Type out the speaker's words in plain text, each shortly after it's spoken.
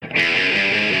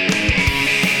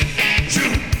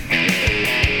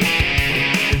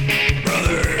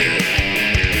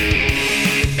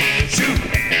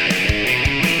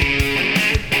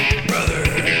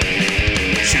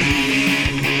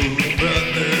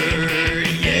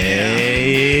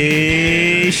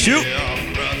shoot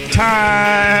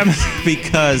time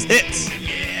because it's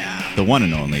the one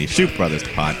and only Shoot Brothers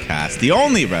podcast, the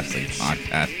only wrestling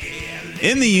podcast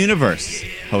in the universe,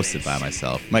 hosted by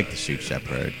myself, Mike the Shoot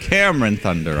Shepherd, Cameron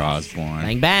Thunder Osborne.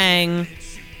 Bang, bang.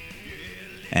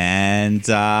 And,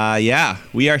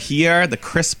 we are here. The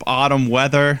crisp autumn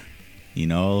weather. You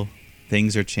know,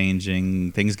 things are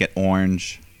changing. Things get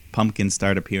orange. Pumpkins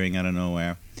start appearing out of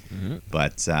nowhere. Mm-hmm.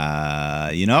 But,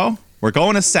 we're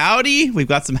going to Saudi. We've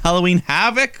got some Halloween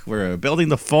Havoc. We're building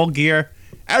the full gear.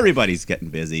 Everybody's getting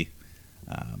busy.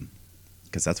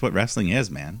 Because that's what wrestling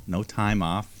is, man. No time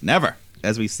off. Never,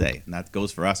 as we say. And that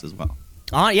goes for us as well.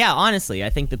 Honestly, I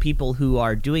think the people who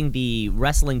are doing the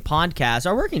wrestling podcast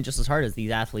are working just as hard as these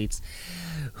athletes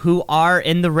who are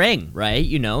in the ring, right?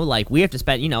 You know, like we have to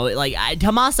spend,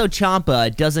 Tommaso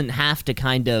Ciampa doesn't have to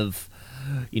kind of,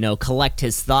 collect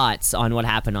his thoughts on what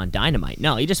happened on Dynamite.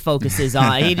 No, he just focuses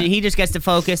on, he just gets to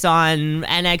focus on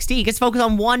NXT. He gets to focus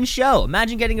on one show.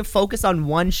 Imagine getting to focus on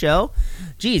one show.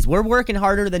 Jeez, we're working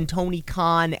harder than Tony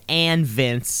Khan and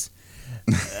Vince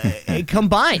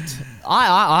combined.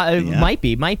 Might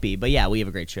be, but yeah, we have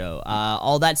a great show.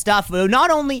 All that stuff. Not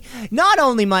only,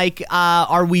 Mike,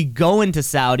 are we going to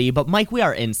Saudi, but Mike, we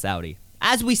are in Saudi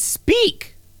as we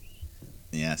speak.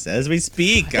 Yes, as we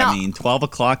speak. Now, 12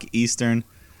 o'clock Eastern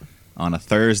on a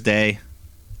Thursday.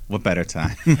 What better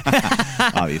time?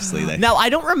 Obviously. Now, I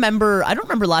don't remember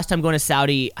last time going to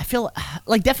Saudi. I feel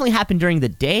like definitely happened during the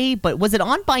day, but was it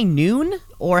on by noon,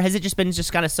 or has it just been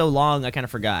kind of so long I kind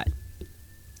of forgot?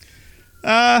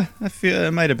 I feel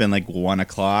it might have been like 1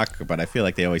 o'clock, but I feel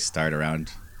like they always start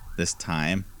around this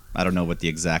time. I don't know what the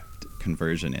exact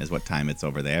conversion is, what time it's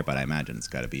over there, but I imagine it's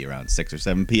got to be around 6 or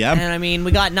 7 p.m. And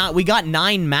we got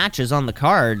 9 matches on the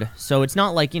card, so it's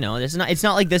not like it's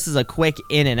not like this is a quick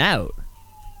in and out.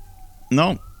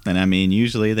 No, and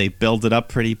usually they build it up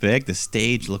pretty big. The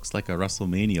stage looks like a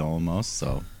WrestleMania almost.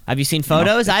 So have you seen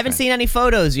photos? I haven't seen any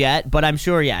photos yet, but I'm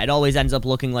sure. Yeah, it always ends up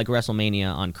looking like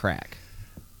WrestleMania on crack.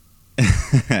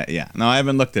 Yeah. No, I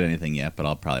haven't looked at anything yet, but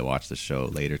I'll probably watch the show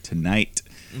later tonight.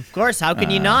 Of course. How can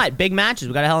you not? Big matches.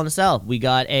 We got a Hell in a Cell. We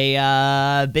got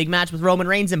a big match with Roman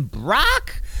Reigns and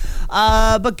Brock.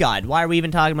 But God, why are we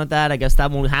even talking about that? I guess that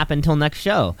won't happen until next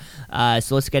show.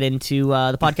 So let's get into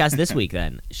the podcast this week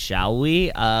then, shall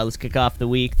we? Let's kick off the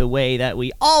week the way that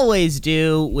we always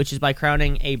do, which is by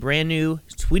crowning a brand new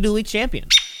Tweet of the Week champion.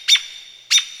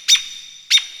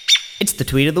 It's the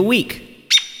Tweet of the Week.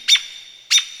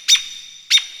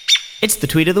 It's the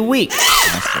Tweet of the Week.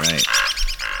 That's right.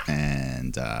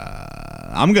 And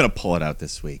I'm going to pull it out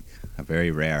this week. A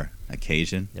very rare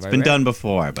occasion. It's been done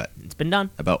before, but it's been done.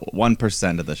 About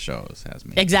 1% of the shows has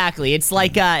me. Exactly. It's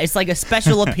like a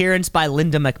special appearance by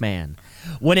Linda McMahon.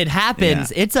 When it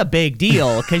happens, It's a big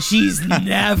deal because she's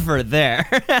never there.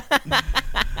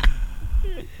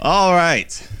 All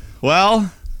right.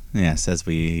 Well, yes, as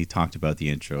we talked about the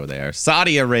intro there,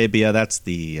 Saudi Arabia, that's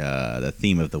the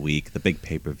theme of the week, the big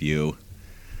pay-per-view.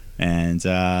 And,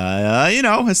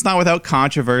 it's not without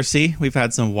controversy. We've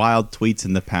had some wild tweets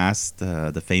in the past,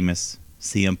 the famous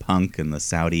CM Punk and the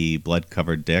Saudi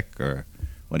blood-covered dick, or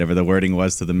whatever the wording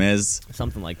was to The Miz.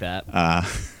 Something like that.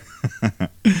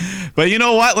 But you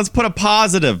know what? Let's put a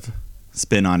positive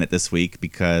spin on it this week,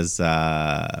 because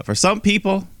for some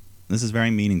people, this is very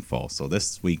meaningful. So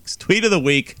this week's Tweet of the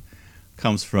Week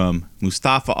comes from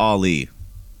Mustafa Ali,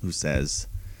 who says,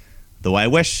 "Though I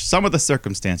wish some of the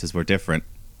circumstances were different,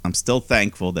 I'm still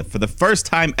thankful that for the first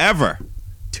time ever,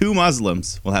 2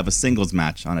 Muslims will have a singles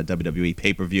match on a WWE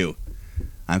pay-per-view.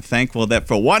 I'm thankful that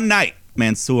for one night,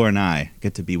 Mansoor and I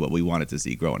get to be what we wanted to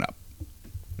see growing up."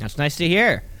 That's nice to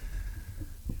hear.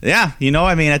 Yeah, at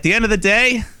the end of the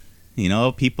day,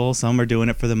 people, some are doing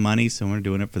it for the money, some are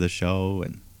doing it for the show,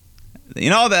 and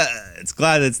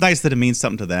it's nice that it means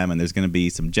something to them, and there's going to be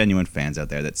some genuine fans out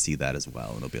there that see that as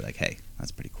well, and they'll be like, hey,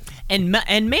 that's pretty cool.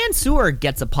 And Mansoor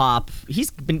gets a pop. He's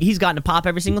gotten a pop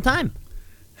every single time.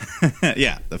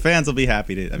 Yeah, the fans will be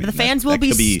happy to. The fans will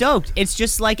be stoked. It's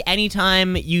just like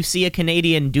anytime you see a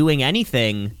Canadian doing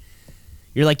anything,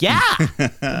 you're like, yeah,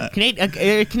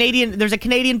 Canadian. There's a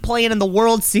Canadian playing in the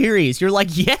World Series. You're like,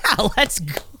 yeah, let's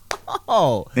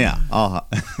go. Yeah,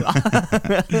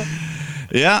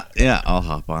 Yeah, I'll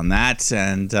hop on that.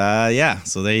 And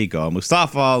so there you go.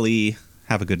 Mustafa Ali,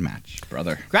 have a good match,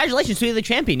 brother. Congratulations to the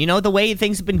champion. The way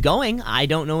things have been going, I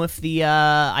don't know if the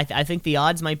I think the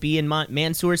odds might be in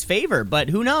Mansoor's favor, but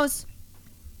who knows?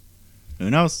 Who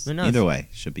knows? Either way,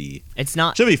 should be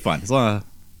fun. As long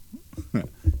as,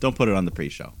 don't put it on the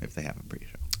pre-show if they have a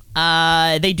pre-show.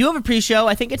 They do have a pre-show.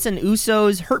 I think it's an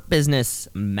Usos Hurt Business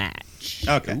match.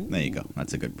 Okay, there you go.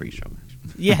 That's a good pre-show match.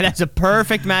 Yeah, that's a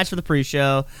perfect match for the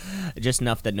pre-show. Just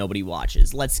enough that nobody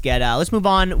watches. Let's move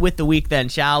on with the week then,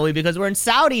 shall we? Because we're in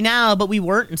Saudi now, but we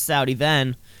weren't in Saudi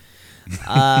then.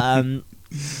 We're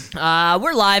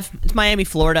live. It's Miami,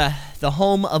 Florida, the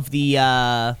home of the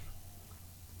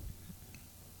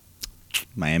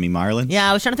Miami Marlins? Yeah,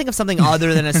 I was trying to think of something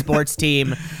other than a sports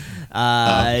team.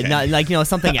 Okay. Not,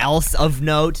 something else of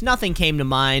note. Nothing came to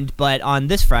mind, but on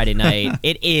this Friday night,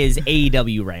 it is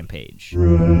AEW Rampage.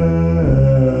 Rampage.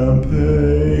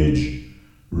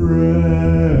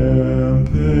 Rampage.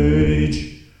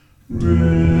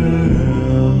 Rampage.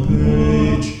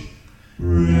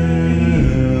 Rampage.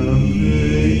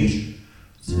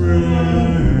 Rampage.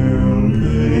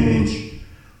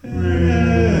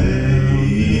 Rampage.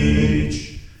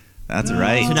 That's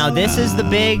right. So now this is the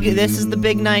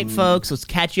big night, folks. Let's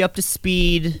catch you up to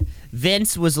speed.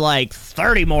 Vince was like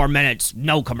 30 more minutes,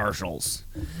 no commercials.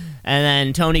 And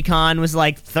then Tony Khan was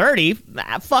like 30,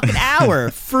 fucking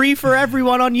hour, free for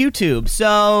everyone on YouTube.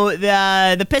 So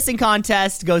the pissing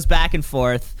contest goes back and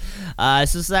forth. So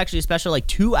this is actually a special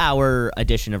 2-hour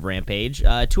edition of Rampage,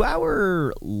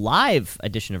 2-hour live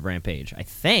edition of Rampage, I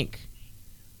think.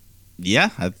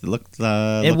 Yeah, it looked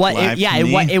live to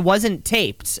me. It wasn't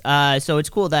taped. So it's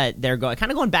cool that they're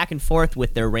going back and forth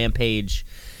with their Rampage.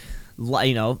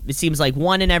 It seems like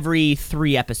 1 in every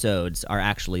 3 episodes are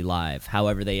actually live.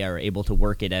 However, they are able to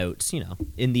work it out,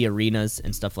 in the arenas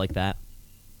and stuff like that.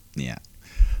 Yeah.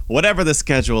 Whatever the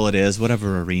schedule it is,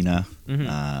 whatever arena.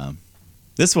 Mm-hmm.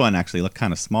 This one actually looked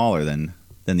kind of smaller than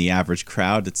the average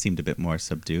crowd. It seemed a bit more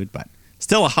subdued, but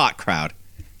still a hot crowd.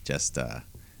 Just, I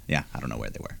don't know where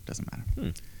they were. Doesn't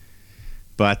matter.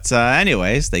 But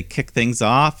anyways, they kick things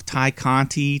off. Ty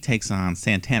Conti takes on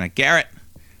Santana Garrett.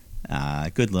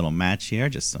 Good little match here.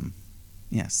 Just some,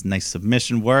 nice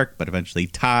submission work. But eventually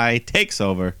Ty takes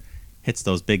over, hits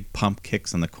those big pump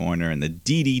kicks on the corner, and the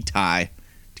DD Ty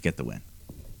to get the win.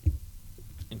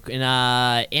 In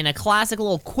a classic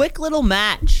quick little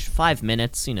match, 5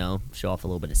 minutes, show off a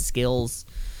little bit of skills.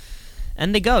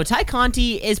 And they go. Ty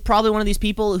Conti is probably one of these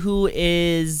people who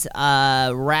is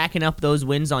racking up those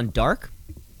wins on Dark.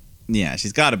 Yeah,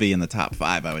 she's got to be in the top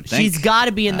 5, I would think. She's got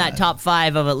to be in that top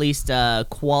 5 of at least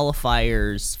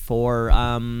qualifiers for.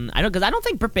 I don't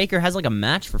think Britt Baker has a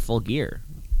match for Full Gear.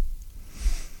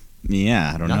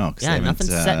 Yeah, I don't know. Nothing's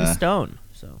set in stone.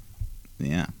 So.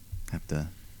 Yeah,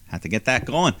 have to get that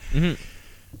going. Mm-hmm.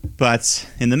 But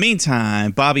in the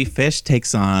meantime, Bobby Fish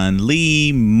takes on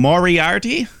Lee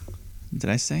Moriarty. Did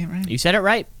I say it right? You said it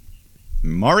right.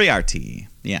 Moriarty.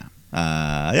 Yeah.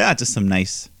 Just some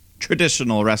nice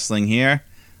traditional wrestling here.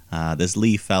 This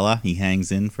Lee fella, he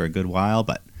hangs in for a good while,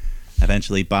 but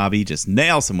eventually Bobby just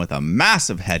nails him with a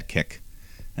massive head kick,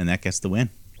 and that gets the win.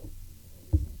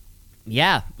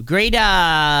 Yeah, great.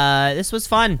 This was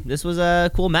fun. This was a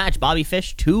cool match. Bobby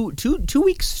Fish, two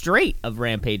weeks straight of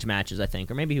Rampage matches, I think,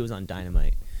 or maybe he was on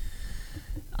Dynamite.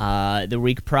 The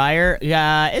week prior.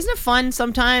 Isn't it fun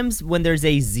sometimes when there's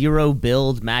a 0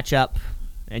 build matchup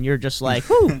and you're just like,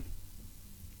 whew, it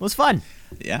was fun.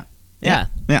 Yeah,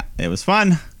 it was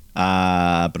fun.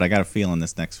 But I got a feeling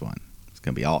this next one is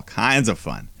going to be all kinds of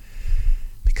fun.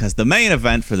 Because the main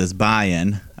event for this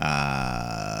buy-in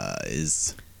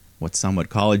is what some would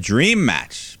call a dream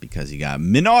match. Because you got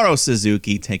Minoru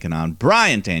Suzuki taking on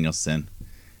Bryan Danielson.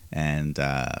 And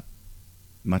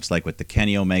much like with the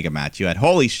Kenny Omega match, you had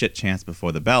holy shit chance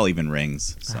before the bell even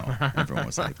rings. So everyone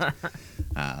was hyped.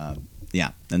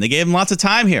 And they gave him lots of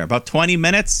time here, about 20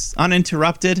 minutes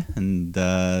uninterrupted. And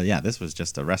this was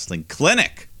just a wrestling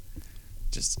clinic.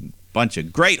 Just a bunch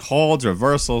of great holds,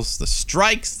 reversals, the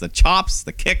strikes, the chops,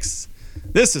 the kicks.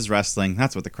 This is wrestling.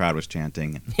 That's what the crowd was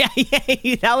chanting. Yeah,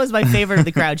 that was my favorite of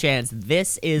the crowd chants.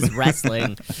 This is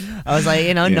wrestling. I was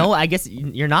like, no, I guess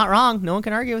you're not wrong. No one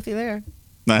can argue with you there.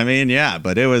 I mean, yeah,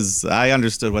 but I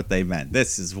understood what they meant.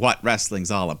 This is what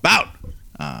wrestling's all about.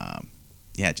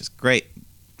 Just great,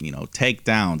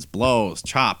 takedowns, blows,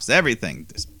 chops, everything.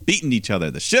 Just beating each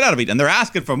other, the shit out of each other. And they're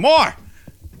asking for more.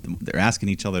 They're asking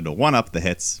each other to one-up the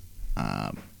hits.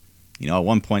 At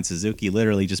one point, Suzuki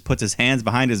literally just puts his hands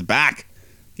behind his back,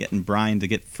 getting Bryan to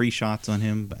get free shots on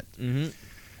him. But,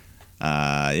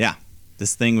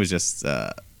 this thing was just...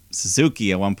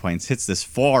 Suzuki at one point hits this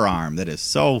forearm that is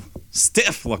so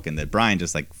stiff looking that Bryan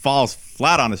just falls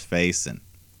flat on his face, and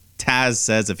Taz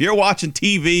says, if you're watching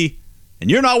TV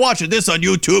and you're not watching this on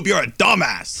YouTube, you're a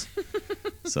dumbass.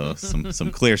 So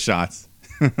some clear shots.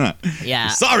 Yeah.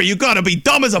 Sorry, you gotta be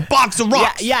dumb as a box of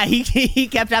rocks. Yeah, he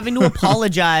kept having to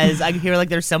apologize. I could hear like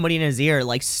there's somebody in his ear,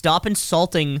 like, stop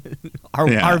insulting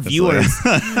our viewers.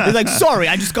 He's like, sorry,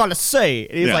 I just gotta say.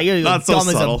 And he's like, you're not dumb so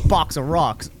as subtle. a box of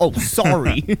rocks. Oh,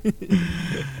 sorry.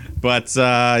 But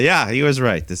yeah, he was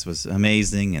right. This was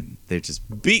amazing, and they're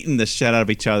just beating the shit out of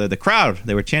each other. The crowd,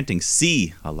 they were chanting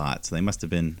 "C" a lot, so they must have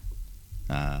been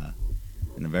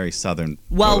in a very southern.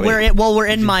 We're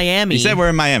in Miami. You said we're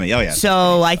in Miami. Oh yeah.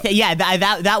 So I think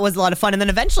that was a lot of fun, and then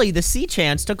eventually the C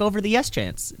chants took over the yes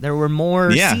chants. There were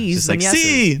more C's just than like yeses.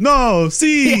 C, no,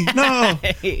 C, no.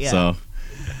 Yeah. So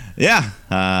yeah,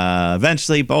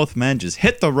 eventually both men just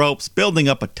hit the ropes, building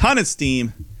up a ton of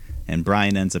steam, and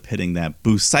Bryan ends up hitting that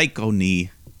Busaiku knee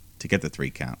to get the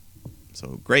 3 count.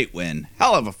 So great win,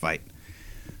 hell of a fight,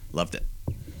 loved it.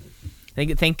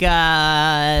 Think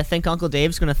Uncle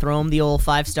Dave's gonna throw him the old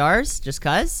 5 stars just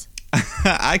cause?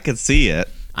 I could see it.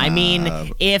 I mean,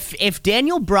 if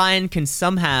Daniel Bryan can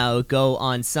somehow go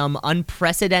on some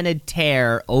unprecedented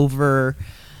tear over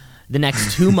the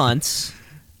next 2 months,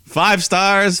 5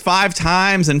 stars 5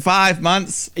 times in 5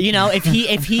 months. you know, if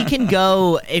he can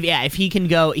go,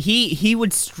 he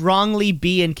would strongly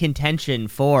be in contention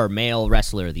for male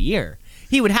wrestler of the year.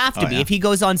 He would have to be if he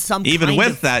goes on some even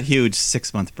with that huge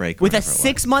 6-month break. With a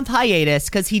 6-month hiatus,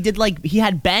 because he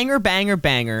had banger,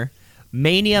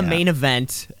 Mania main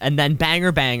event, and then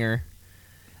banger.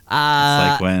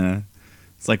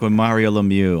 It's like when Mario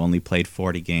Lemieux only played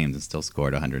 40 games and still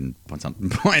scored 100-something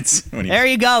points. There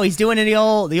you go. He's doing the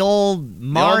old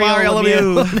Mario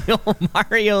Lemieux. The old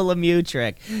Mario Lemieux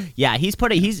trick. Yeah, he's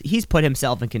put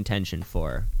himself in contention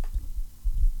for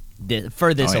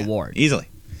this award.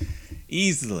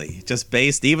 Easily. Just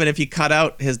based, even if you cut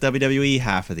out his WWE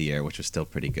half of the year, which was still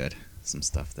pretty good. Some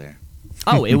stuff there.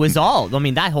 Oh, it was all. I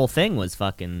mean, that whole thing was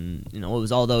fucking. It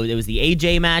was all those. It was the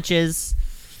AJ matches,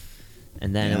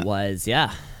 and then it was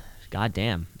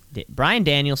goddamn, Bryan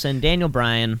Danielson, Daniel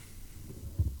Bryan,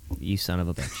 you son of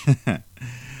a bitch.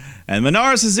 And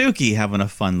Minoru Suzuki having a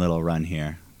fun little run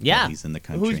here. Yeah, he's in the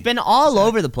country. Who's been all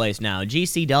over the place now.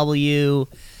 GCW.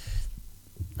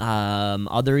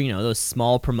 Other, those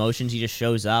small promotions, he just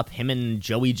shows up. Him and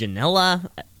Joey Janela,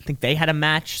 I think they had a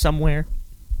match somewhere.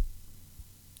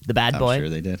 The bad boy. I'm sure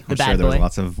they did. I'm sure there was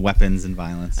lots of weapons and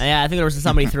violence. Yeah, I think there was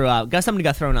somebody somebody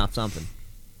got thrown off something.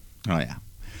 Oh yeah.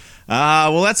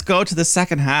 Well, let's go to the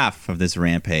second half of this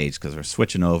Rampage because we're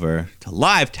switching over to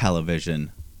live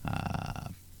television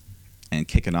and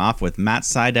kicking off with Matt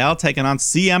Sydal taking on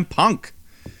CM Punk.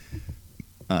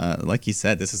 Like you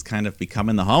said, this is kind of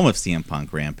becoming the home of CM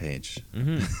Punk Rampage.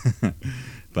 Mm-hmm.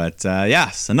 But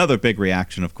yes, another big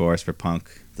reaction, of course, for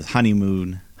Punk. The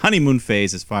honeymoon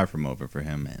phase is far from over for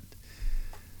him, and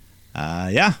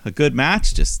a good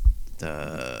match. Just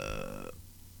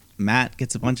Matt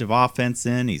gets a bunch of offense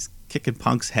in. He's kicking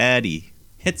Punk's head. He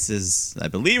hits I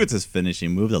believe it's his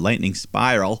finishing move, the lightning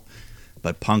spiral,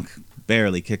 but Punk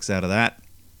barely kicks out of that.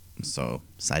 So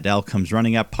Sydal comes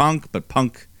running at Punk, but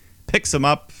Punk picks him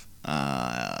up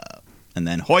and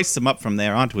then hoists him up from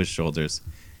there onto his shoulders,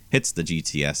 hits the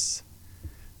GTS,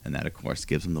 and that, of course,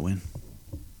 gives him the win.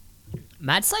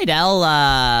 Matt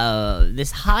Sydal,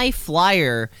 this high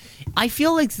flyer, I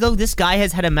feel like though this guy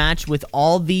has had a match with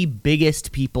all the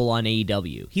biggest people on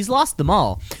AEW. He's lost them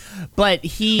all, but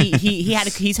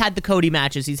he's had the Cody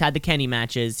matches, he's had the Kenny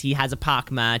matches, he has a Pac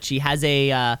match, he has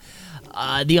the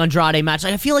Andrade match.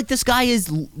 I feel like this guy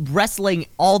is wrestling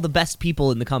all the best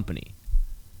people in the company.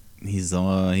 He's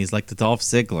like the Dolph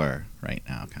Ziggler right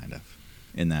now, kind of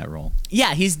in that role.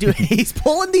 Yeah, he's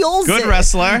pulling the old good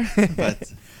wrestler,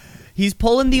 but he's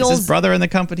pulling the is old his brother in the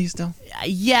company still.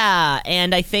 Yeah,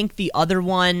 and I think the other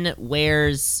one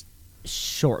wears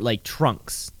short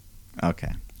trunks.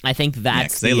 Okay, I think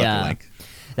that's they look alike.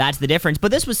 That's the difference.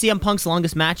 But this was CM Punk's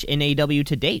longest match in AEW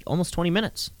to date, almost 20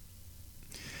 minutes.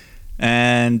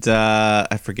 And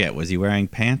I forget, was he wearing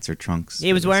pants or trunks?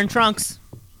 He was wearing trunks.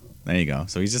 There you go.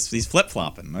 So he's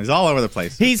flip-flopping. He's all over the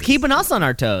place. He's keeping us on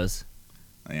our toes.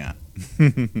 Yeah.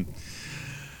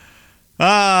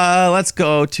 Let's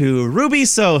go to Ruby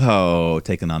Soho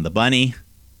taking on the Bunny,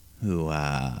 who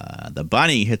the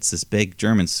Bunny hits this big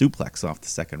German suplex off the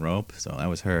second rope. So that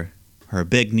was her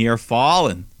big near fall,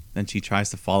 and then she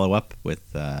tries to follow up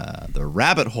with the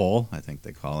rabbit hole, I think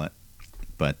they call it.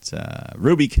 But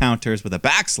Ruby counters with a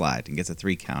backslide and gets a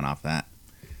 3 count off that.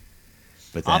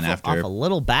 But then off a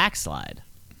little backslide.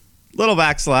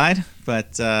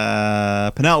 But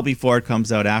Penelope Ford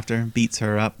comes out after, beats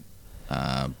her up.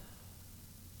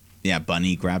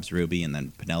 Bunny grabs Ruby, and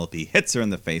then Penelope hits her in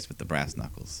the face with the brass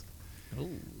knuckles.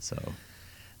 Ooh. So,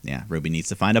 Ruby needs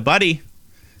to find a buddy.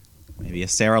 Maybe a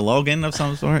Sarah Logan of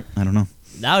some sort. I don't know.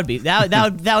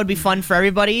 That would be fun for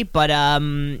everybody. But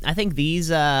I think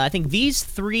these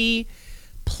three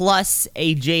plus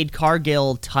a Jade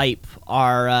Cargill type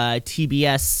are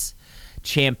TBS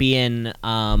champion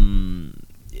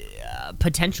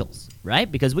potentials,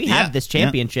 right? Because we have this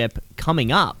championship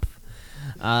coming up.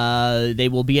 They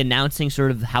will be announcing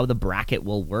sort of how the bracket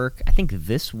will work, I think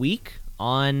this week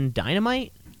on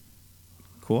Dynamite.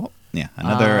 Cool. Yeah,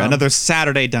 another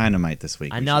Saturday Dynamite this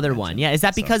week. Another one. Yeah, is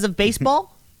that because of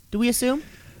baseball? Do we assume?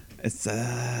 It's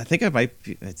I think it might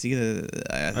be, it's either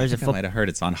I might have heard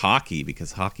it's on hockey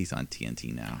because hockey's on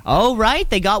TNT now. Oh, right.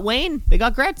 They got Wayne. They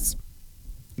got Gretz.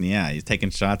 Yeah, he's taking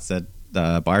shots at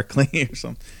Barkley or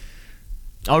something.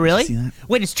 Oh, really?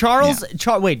 Wait, is Charles?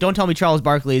 Yeah. Wait, don't tell me Charles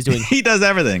Barkley is doing. He does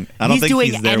everything. I don't he's think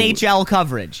doing he's there. NHL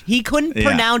coverage. He couldn't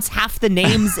pronounce half the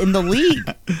names in the league.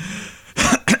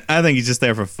 I think he's just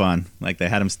there for fun. Like they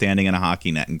had him standing in a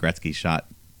hockey net and Gretzky shot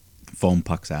foam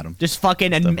pucks at him. Just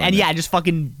fucking just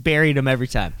fucking buried him every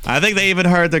time. I think they even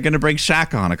heard they're going to bring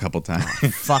Shaq on a couple times.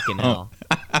 Fucking hell.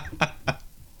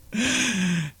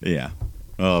 Yeah.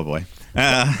 Oh boy.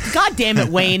 God damn it,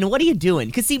 Wayne! What are you doing?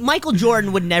 Because see, Michael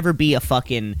Jordan would never do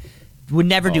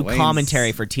Wayne's...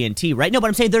 commentary for TNT, right? No, but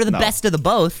I'm saying they're the best of the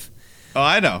both. Oh,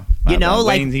 I know. You know,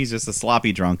 like Wayne, he's just a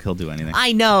sloppy drunk. He'll do anything.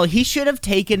 I know. He should have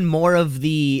taken more of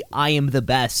the "I am the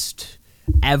best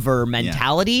ever"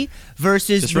 mentality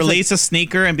versus just release a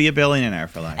sneaker and be a billionaire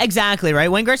for life. Exactly right.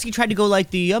 Wayne Gretzky tried to go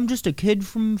like I'm just a kid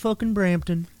from fucking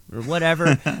Brampton or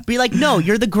whatever. Be like, no,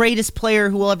 you're the greatest player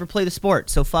who will ever play the sport.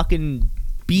 So fucking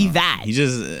be that.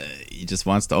 He just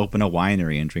wants to open a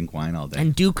winery and drink wine all day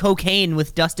and do cocaine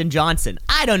with Dustin Johnson.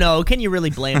 I don't know. Can you really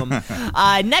blame him?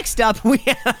 Next up on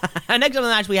the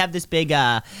match, we have this big,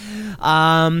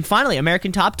 finally,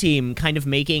 American Top Team kind of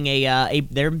making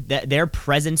their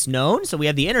presence known. So we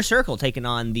have the Inner Circle taking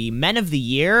on the Men of the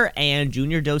Year and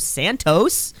Junior Dos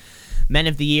Santos. Men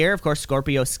of the Year, of course,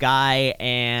 Scorpio Sky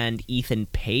and Ethan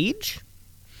Page.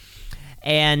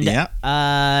 And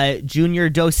Junior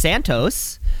Dos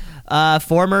Santos,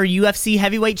 former UFC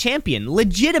heavyweight champion,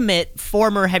 legitimate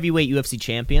former heavyweight UFC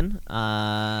champion.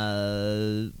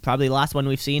 Probably the last one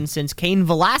we've seen since Cain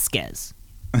Velasquez.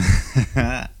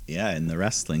 Yeah, in the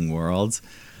wrestling world.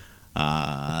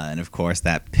 And of course,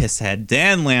 that pisshead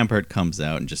Dan Lambert comes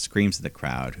out and just screams at the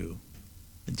crowd, who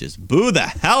just boo the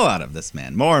hell out of this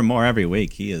man more and more every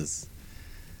week. He is.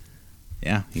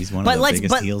 Yeah, he's one of the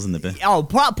biggest heels in the business. Oh,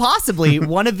 possibly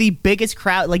one of the biggest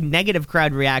negative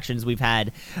crowd reactions we've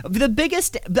had. The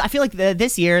biggest, I feel like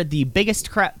this year, the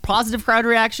biggest positive crowd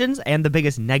reactions and the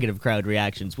biggest negative crowd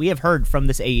reactions we have heard from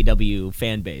this AEW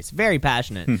fan base. Very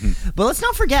passionate. But let's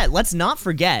not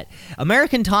forget,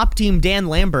 American Top Team Dan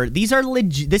Lambert. This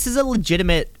is a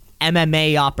legitimate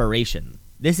MMA operation.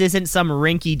 This isn't some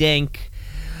rinky-dink.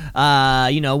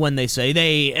 When they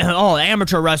say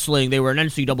amateur wrestling, they were an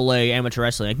NCAA amateur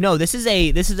wrestling. Like, no, this is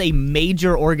a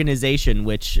major organization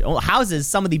which houses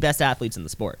some of the best athletes in the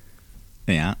sport.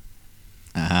 Yeah.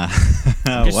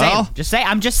 I'm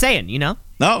just saying, you know.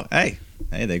 No, hey,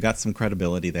 they got some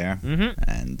credibility there,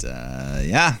 and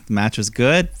the match was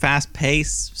good, fast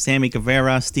pace. Sammy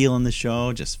Guevara stealing the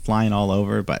show, just flying all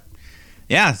over. But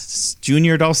yeah,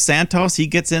 Junior Dos Santos, he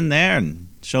gets in there and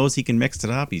shows he can mix it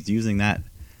up. He's using that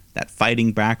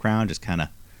fighting background, just kind of,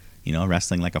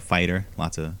 wrestling like a fighter.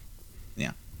 Lots of,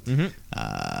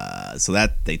 so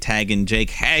that they tag in Jake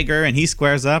Hager, and he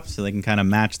squares up so they can kind of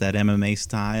match that MMA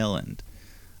style, and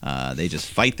they just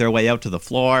fight their way out to the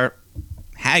floor.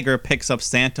 Hager picks up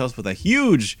Santos with a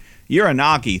huge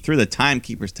Uranagi through the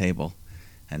timekeeper's table,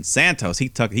 and Santos, he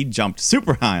jumped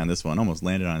super high on this one, almost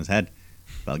landed on his head,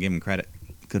 but I'll give him credit.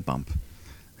 Good bump.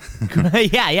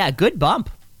 Yeah, good bump.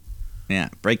 Yeah,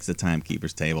 breaks the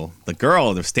timekeeper's table. The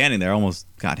girl, they're standing there, almost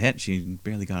got hit. She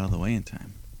barely got out of the way in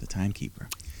time, the timekeeper.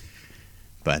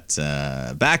 But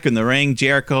back in the ring,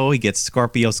 Jericho, he gets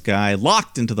Scorpio Sky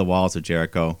locked into the walls of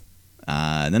Jericho.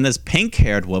 And then this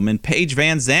pink-haired woman, Paige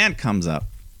Van Zandt, comes up,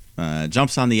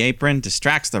 jumps on the apron,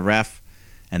 distracts the ref,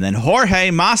 and then Jorge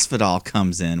Masvidal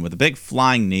comes in with a big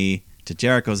flying knee to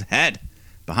Jericho's head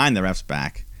behind the ref's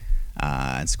back.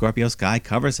 And Scorpio Sky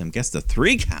covers him, gets the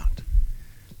 3 count.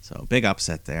 So big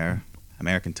upset there.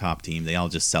 American Top Team, they all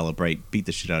just celebrate, beat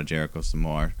the shit out of Jericho some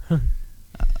more.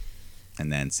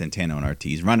 And then Santana and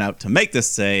Ortiz run out to make the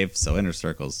save. So Inner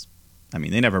Circles, I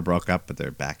mean, they never broke up, but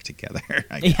they're back together.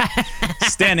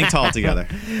 Standing tall together.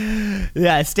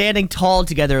 Yeah, standing tall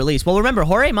together at least. Well, remember,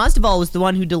 Jorge Masvidal was the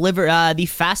one who delivered the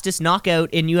fastest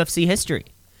knockout in UFC history.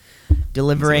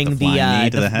 delivering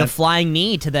the the flying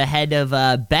knee to the head of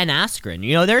Ben Askren.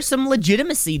 You know, there's some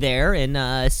legitimacy there,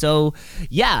 and so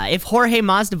yeah, if Jorge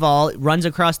Masvidal runs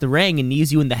across the ring and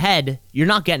knees you in the head, you're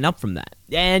not getting up from that.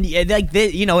 And like,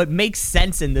 you know, it makes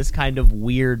sense in this kind of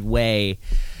weird way.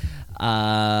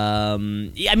 I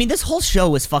mean, this whole show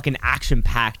was fucking action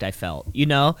packed. I felt, you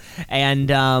know,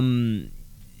 and all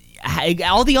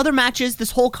the other matches,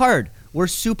 this whole card, were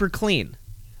super clean.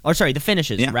 Or sorry, the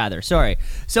finishes, rather. Sorry.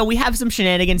 So we have some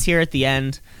shenanigans here at the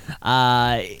end.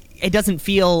 It doesn't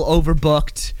feel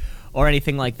overbooked or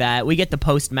anything like that. We get the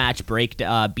post-match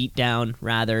beatdown,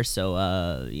 rather.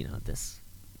 So, you know, this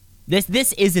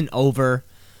isn't over.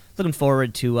 Looking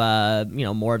forward to, you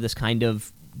know, more of this kind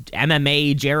of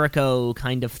MMA Jericho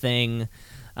kind of thing.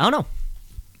 I don't know.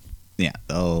 Yeah,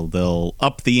 they'll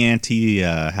up the ante,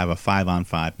 have a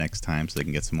 5-on-5 next time so they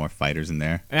can get some more fighters in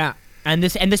there. Yeah. And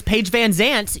this Paige Van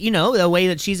Zant, you know, the way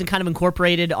that she's kind of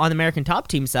incorporated on the American Top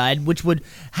Team side, which would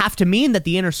have to mean that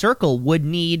the Inner Circle would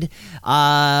need,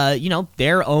 you know,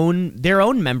 their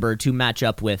own member to match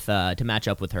up with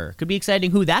her. Could be exciting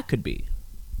who that could be.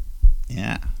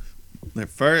 Yeah. Who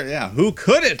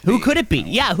could it be? Who could it be?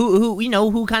 Yeah,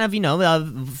 who kind of, you know,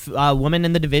 a woman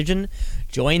in the division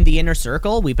joined the Inner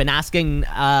Circle. We've been asking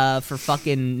for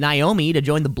fucking Naomi to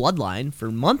join the Bloodline for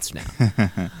months now.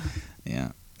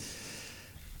 Yeah.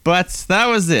 But that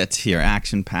was it here.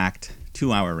 Action-packed,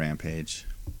 2-hour Rampage.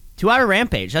 2-hour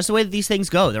Rampage. That's the way that these things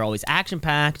go. They're always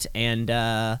action-packed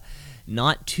and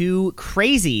not too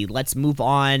crazy. Let's move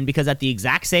on, because at the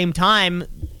exact same time,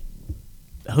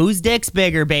 whose dick's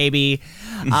bigger, baby?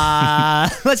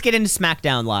 Let's get into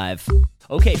SmackDown Live.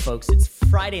 Okay, folks, it's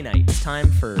Friday night. It's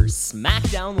time for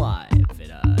SmackDown Live.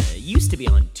 It used to be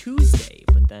on Tuesday,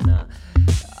 but then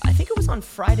I think it was on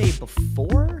Friday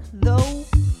before, though.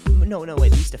 No,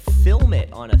 wait, we used to film it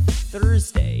on a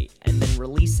Thursday and then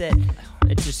release it.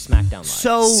 It's just SmackDown Live.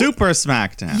 So Super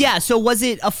SmackDown. Yeah, so was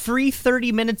it a free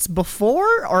 30 minutes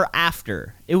before or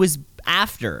after? It was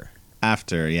after.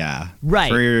 After, yeah. Right.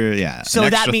 So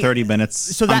an extra 30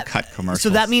 minutes uncut commercials. So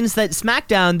that means that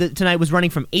SmackDown tonight was running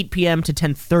from 8 p.m. to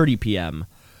 10:30 p.m.,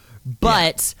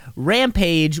 but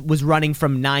Rampage was running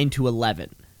from 9 to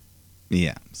 11.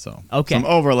 Yeah, so okay. Some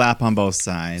overlap on both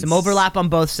sides.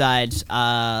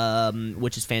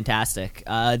 Which is fantastic.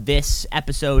 This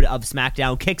episode of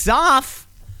SmackDown kicks off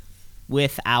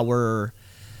with our,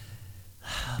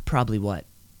 probably what,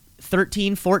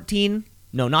 13, 14?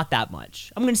 No, not that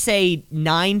much. I'm going to say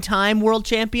 9-time world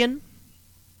champion,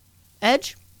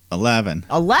 Edge? 11.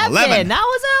 11. That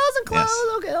wasn't close.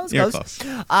 Yes. Okay, that was You're close.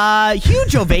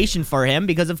 Huge ovation for him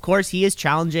because, of course, he is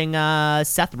challenging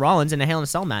Seth Rollins in a Hell in a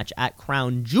Cell match at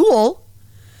Crown Jewel.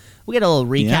 We get a little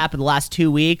recap of the last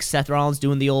 2 weeks. Seth Rollins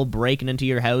doing the old breaking into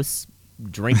your house,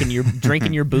 drinking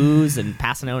your booze and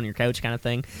passing out on your couch kind of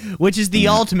thing, which is the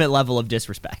ultimate level of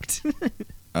disrespect.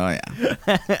 Oh, yeah.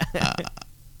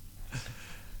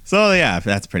 So, yeah,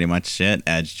 that's pretty much it.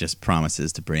 Edge just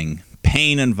promises to bring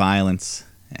pain and violence.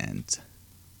 And,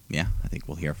 yeah, I think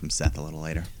we'll hear from Seth a little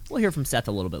later.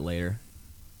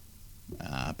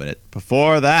 But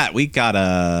before that, we got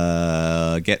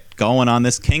to get going on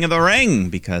this King of the Ring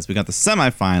because we got the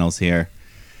semifinals here.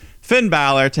 Finn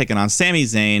Balor taking on Sami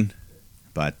Zayn.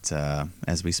 But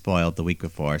as we spoiled the week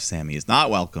before, Sami is not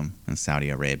welcome in Saudi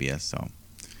Arabia, so...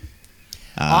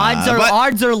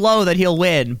 odds are low that he'll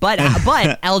win, but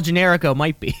El Generico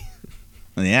might be.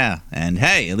 Yeah, and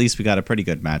hey, at least we got a pretty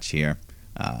good match here.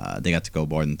 They got to go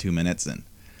more than 2 minutes, and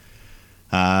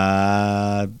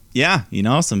yeah, you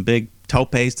know, some big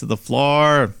topes to the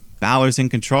floor. Balor's in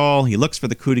control. He looks for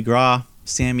the coup de grace.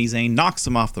 Sami Zayn knocks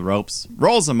him off the ropes,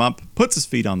 rolls him up, puts his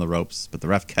feet on the ropes, but the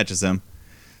ref catches him.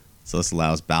 So this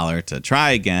allows Balor to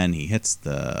try again. He hits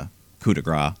the coup de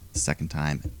grace the second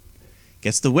time.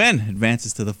 Gets the win,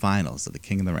 advances to the finals of the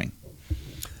King of the Ring.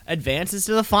 Advances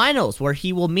to the finals, where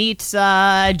he will meet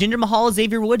Jinder Mahal and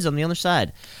Xavier Woods on the other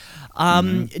side.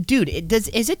 Dude,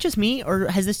 is it just me, or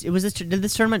did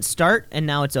this tournament start and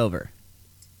now it's over?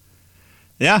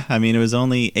 Yeah, I mean, it was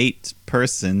only 8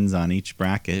 persons on each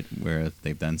bracket, where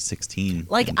they've done 16.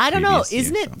 Like, I don't know,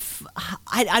 isn't it?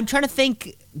 I'm trying to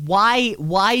think, why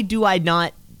do I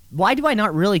not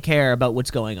really care about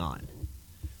what's going on?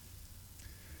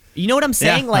 You know what I'm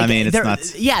saying? Yeah, like, I mean, it's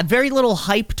nuts. Yeah, very little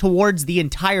hype towards the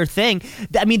entire thing.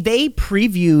 I mean, they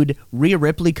previewed Rhea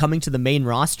Ripley coming to the main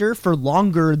roster for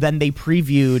longer than they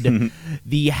previewed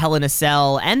the Hell in a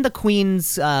Cell and the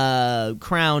Queen's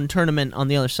Crown tournament on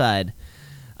the other side.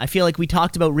 I feel like we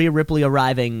talked about Rhea Ripley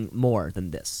arriving more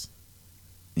than this.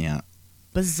 Yeah.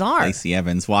 Bizarre. Lacey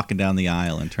Evans walking down the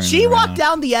aisle and turning walked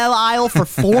down the aisle for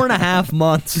 4.5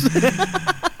 months.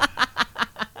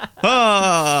 Oh,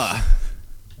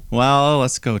 well,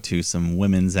 let's go to some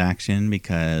women's action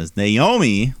because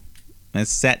Naomi is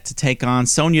set to take on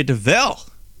Sonya Deville.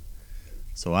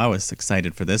 So I was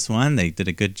excited for this one. They did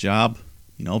a good job,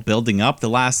 building up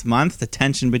the last month, the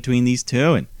tension between these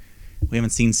two. And we haven't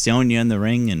seen Sonya in the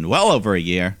ring in well over a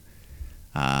year.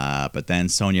 But then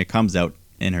Sonya comes out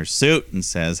in her suit and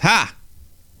says, "Ha!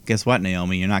 Guess what,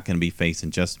 Naomi? You're not going to be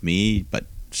facing just me, but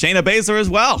Shayna Baszler as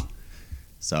well."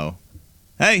 So,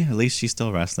 hey, at least she's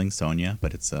still wrestling Sonya,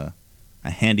 but it's a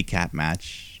handicap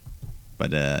match.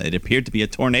 But it appeared to be a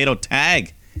tornado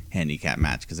tag handicap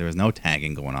match because there was no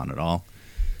tagging going on at all.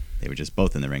 They were just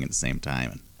both in the ring at the same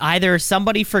time. Either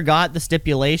somebody forgot the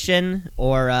stipulation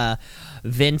or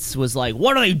Vince was like,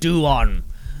 "What do they do on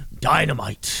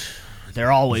Dynamite?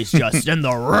 They're always just in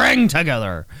the ring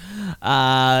together."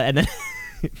 And then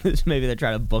maybe they're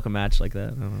trying to book a match like that.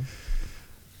 I don't know.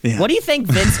 Yeah. What do you think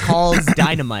Vince calls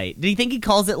Dynamite? Do you think he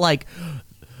calls it like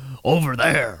over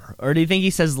there? Or do you think he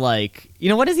says like,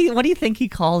 what do you think he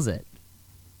calls it?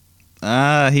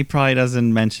 He probably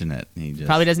doesn't mention it. He just,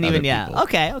 probably doesn't even, people,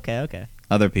 Okay.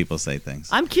 Other people say things.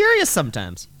 I'm curious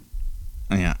sometimes.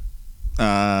 Yeah.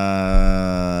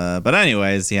 But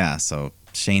anyways, yeah, so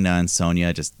Shayna and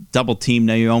Sonya just double team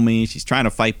Naomi. She's trying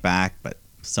to fight back, but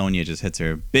Sonya just hits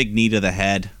her big knee to the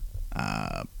head.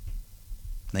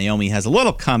 Naomi has a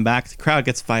little comeback. The crowd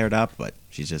gets fired up, but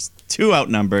she's just too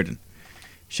outnumbered. And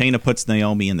Shayna puts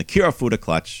Naomi in the Kirifuda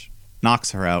clutch,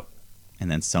 knocks her out,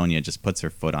 and then Sonya just puts her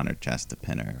foot on her chest to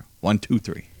pin her. 1, 2,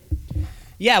 3.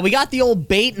 Yeah, we got the old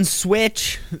bait and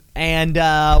switch, and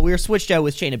we were switched out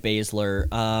with Shayna Baszler.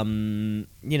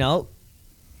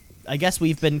 I guess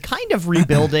we've been kind of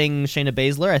rebuilding Shayna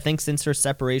Baszler, I think, since her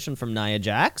separation from Nia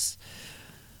Jax.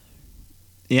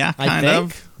 Yeah, kind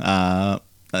of.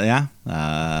 Yeah.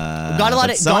 Got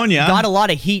a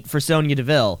lot of heat for Sonya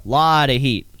Deville. Lot of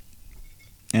heat.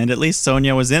 And at least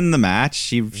Sonya was in the match.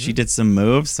 She did some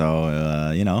moves,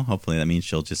 so hopefully that means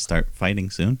she'll just start fighting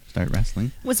soon, start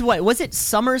wrestling. Was it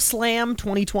SummerSlam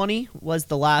 2020 was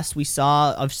the last we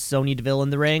saw of Sonya Deville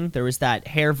in the ring? There was that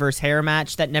hair versus hair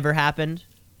match that never happened.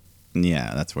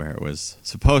 Yeah, that's where it was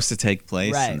supposed to take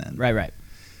place. Right, and then, right.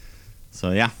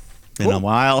 So yeah, been a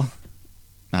while.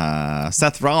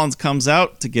 Seth Rollins comes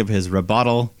out to give his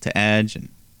rebuttal to Edge and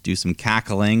do some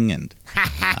cackling, and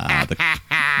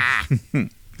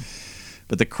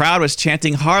but the crowd was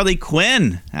chanting Harley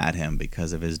Quinn at him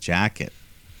because of his jacket.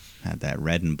 Had that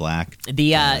red and black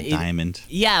diamond.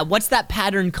 Yeah, what's that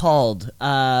pattern called?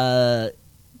 Harlequin?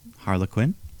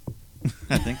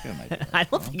 I think it might be. I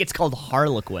don't think it's called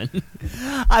Harlequin.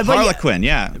 Harlequin,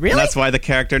 yeah. Really? And that's why the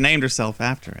character named herself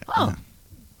after it. Oh. Yeah.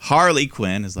 Harley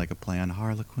Quinn is like a play on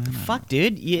Harlequin. Fuck,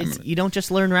 dude. You don't just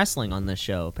learn wrestling on this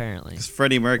show, apparently. Because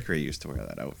Freddie Mercury used to wear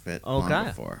that outfit long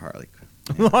before Harley Quinn.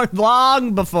 Yeah.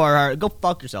 Long before Harley. Go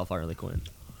fuck yourself, Harley Quinn.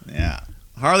 Yeah.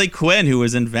 Harley Quinn, who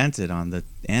was invented on the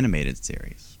animated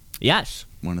series. Yes.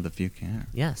 One of the few characters.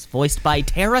 Yes, voiced by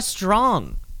Tara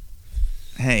Strong.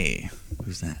 Hey,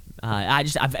 who's that?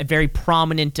 A very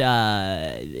prominent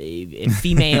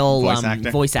female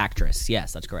voice actress.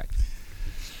 Yes, that's correct.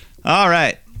 All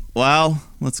right. Well,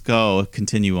 let's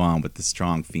continue on with the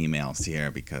strong females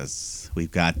here because we've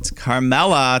got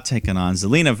Carmella taking on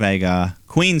Zelina Vega,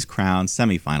 Queen's Crown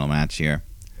semifinal match here.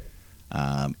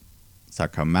 So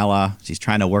Carmella, she's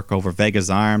trying to work over Vega's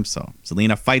arm, so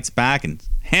Zelina fights back and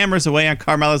hammers away on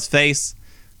Carmella's face.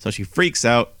 So she freaks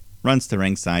out, runs to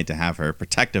ringside to have her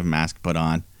protective mask put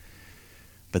on.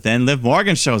 But then Liv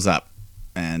Morgan shows up,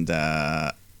 and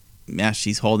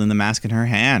she's holding the mask in her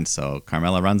hand. So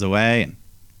Carmella runs away and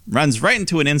runs right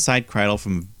into an inside cradle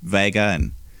from Vega,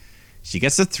 and she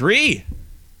gets a 3.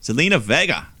 Zelina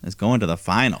Vega is going to the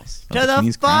finals. To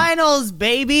the finals,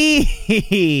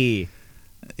 baby!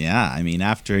 Yeah, I mean,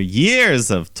 after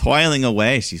years of toiling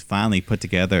away, she's finally put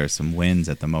together some wins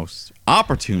at the most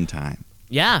opportune time.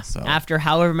 Yeah, so. After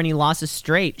however many losses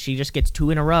straight, she just gets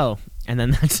 2 in a row, and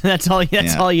then that's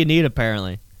all you need,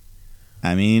 apparently.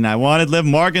 I mean, I wanted Liv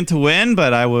Morgan to win,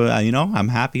 but I'm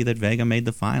happy that Vega made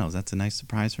the finals. That's a nice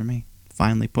surprise for me.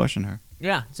 Finally pushing her.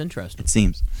 Yeah, it's interesting. It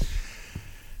seems.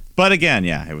 But again,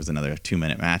 yeah, it was another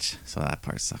 2-minute match, so that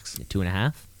part sucks.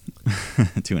 2.5?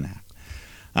 2.5.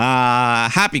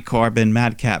 Happy Corbin,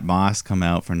 Madcap Moss come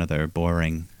out for another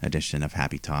boring edition of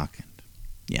Happy Talk. And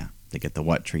yeah, they get the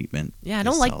what treatment. Yeah, I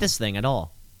don't like this thing at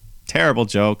all. Terrible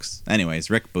jokes. Anyways,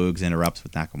 Rick Boogs interrupts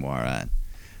with Nakamura.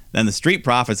 Then the Street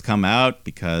Profits come out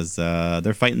because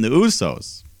they're fighting the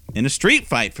Usos in a street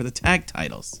fight for the tag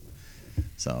titles.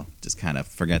 So just kind of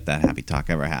forget that Happy Talk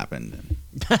ever happened.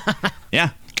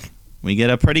 Yeah, we get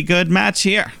a pretty good match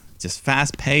here. Just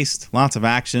fast-paced, lots of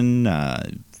action.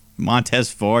 Montez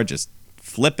Ford just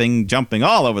flipping, jumping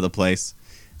all over the place,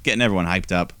 getting everyone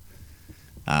hyped up.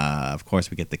 Of course,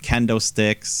 we get the kendo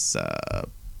sticks.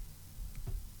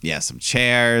 Some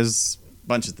chairs,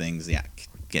 bunch of things. Yeah,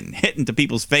 getting hit into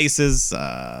people's faces.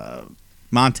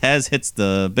 Montez hits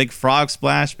the big frog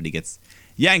splash, but he gets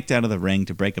yanked out of the ring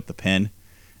to break up the pin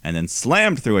and then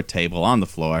slammed through a table on the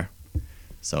floor.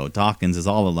 So Dawkins is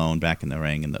all alone back in the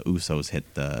ring, and the Usos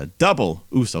hit the double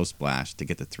Uso splash to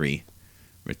get the 3,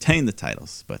 retain the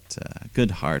titles. But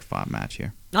good hard-fought match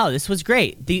here. Oh, this was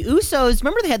great. The Usos,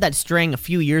 remember they had that string a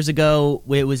few years ago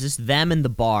where it was just them in the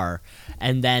bar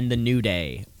and then the New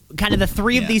Day. Kind of the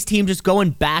 3 of these teams just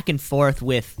going back and forth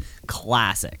with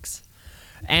classics.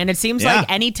 And it seems like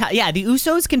any time, the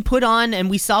Usos can put on, and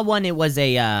we saw one, it was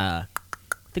I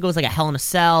think it was like a Hell in a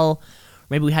Cell.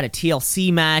 Maybe we had a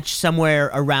TLC match somewhere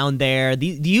around there.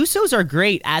 The Usos are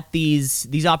great at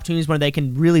these opportunities where they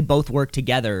can really both work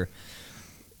together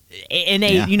in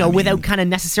a, without kind of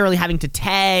necessarily having to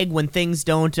tag when things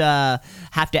don't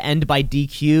have to end by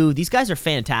DQ. These guys are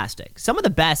fantastic. Some of the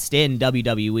best in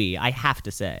WWE, I have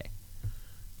to say.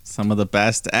 Some of the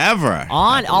best ever.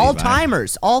 On all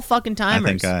timers, all fucking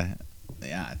timers. I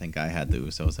think I had the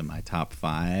Usos in my top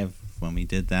 5 when we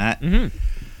did that. Mm-hmm.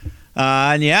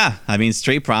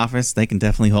 Street Profits, they can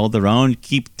definitely hold their own.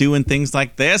 Keep doing things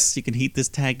like this, you can heat this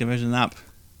tag division up.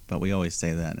 But we always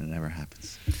say that, and it never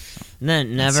happens.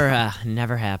 So,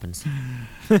 never happens.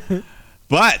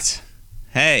 But,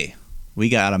 hey, we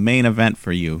got a main event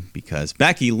for you because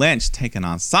Becky Lynch taking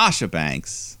on Sasha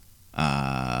Banks.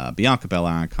 Bianca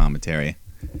Belair on commentary.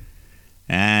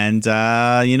 And,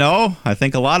 I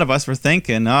think a lot of us were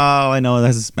thinking, I know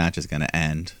this match is going to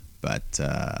end.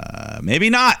 But maybe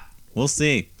not. We'll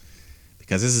see.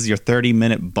 Because this is your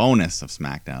 30-minute bonus of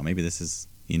SmackDown. Maybe this is,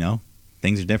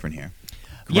 things are different here.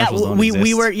 We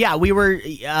were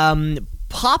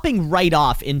popping right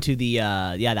off into the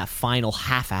that final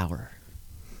half hour.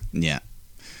 Yeah.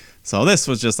 So this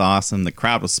was just awesome. The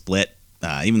crowd was split.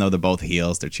 Even though they're both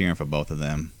heels, they're cheering for both of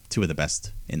them. 2 of the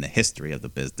best in the history of the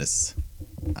business.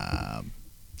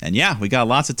 We got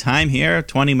lots of time here,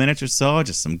 20 minutes or so,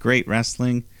 just some great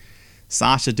wrestling.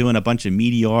 Sasha doing a bunch of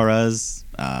meteoras.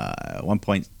 At one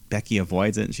point, Becky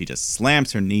avoids it, and she just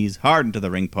slams her knees hard into the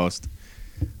ring post.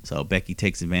 So Becky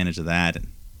takes advantage of that. And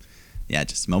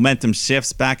just momentum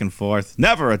shifts back and forth.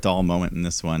 Never a dull moment in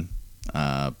this one.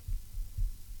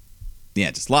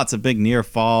 Just lots of big near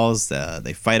falls.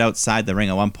 They fight outside the ring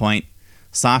at one point.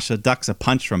 Sasha ducks a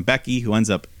punch from Becky, who ends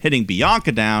up hitting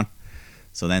Bianca down.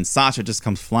 So then Sasha just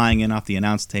comes flying in off the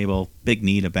announce table. Big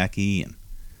knee to Becky and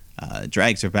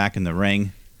drags her back in the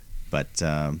ring.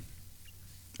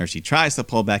 Or she tries to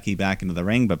pull Becky back into the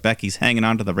ring, but Becky's hanging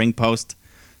onto the ring post.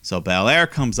 So Belair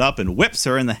comes up and whips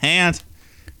her in the hand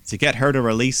to get her to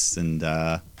release. And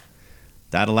that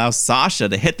allows Sasha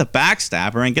to hit the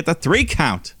backstabber and get the 3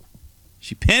 count.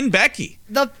 She pinned Becky.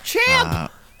 The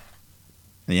champ!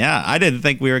 I didn't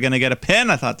think we were going to get a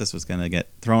pin. I thought this was going to get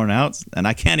thrown out. And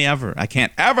I can't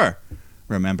ever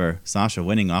remember Sasha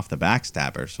winning off the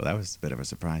backstabber. So that was a bit of a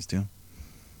surprise, too.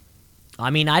 I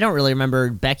don't really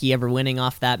remember Becky ever winning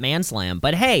off that man slam.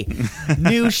 But hey,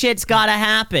 new shit's got to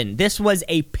happen. This was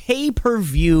a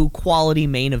pay-per-view quality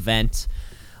main event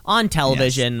on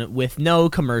television with no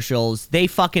commercials. They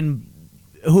fucking...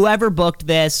 Whoever booked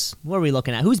this, what are we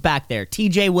looking at? Who's back there?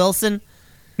 TJ Wilson?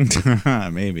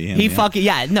 Maybe him,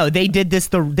 they did this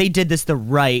the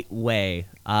right way.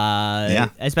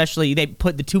 Especially they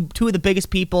put the two of the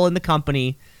biggest people in the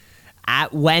company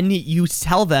at when you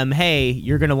tell them, hey,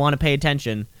 you're gonna want to pay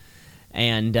attention,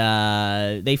 and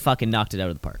they fucking knocked it out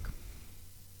of the park.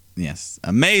 Yes,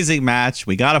 amazing match.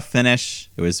 We got a finish.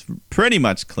 It was pretty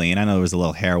much clean. I know there was a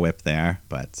little hair whip there,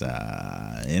 but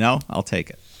I'll take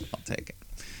it.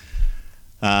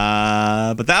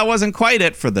 But that wasn't quite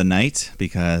it for the night,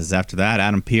 because after that,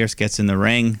 Adam Pearce gets in the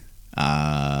ring,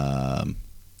 and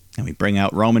we bring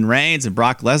out Roman Reigns and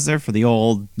Brock Lesnar for the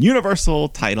old Universal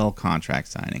title contract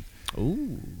signing.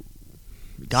 Ooh,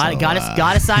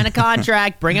 gotta sign a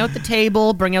contract. Bring out the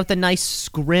table. Bring out the nice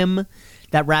scrim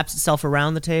that wraps itself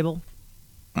around the table.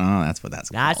 Oh, that's what that's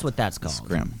called. That's what that's called.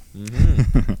 Scrim.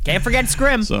 Mm-hmm. Can't forget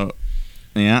scrim.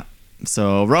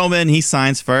 So Roman, he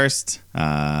signs first.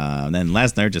 And then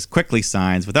Lesnar just quickly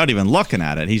signs without even looking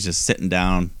at it. He's just sitting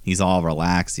down. He's all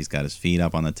relaxed. He's got his feet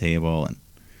up on the table. And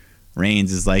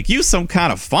Reigns is like, you some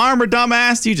kind of farmer,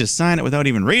 dumbass. You just sign it without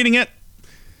even reading it.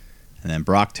 And then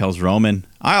Brock tells Roman,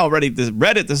 I already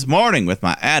read it this morning with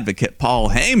my advocate, Paul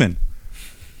Heyman.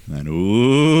 And then,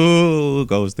 ooh,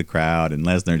 goes the crowd. And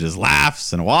Lesnar just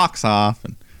laughs and walks off.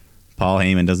 And Paul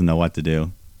Heyman doesn't know what to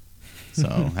do.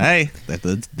 So, hey,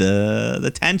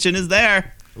 the tension is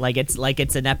there. Like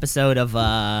it's an episode of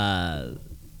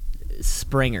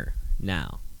Springer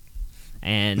now,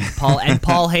 and Paul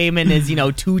Heyman is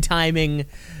two-timing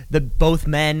the both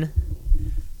men,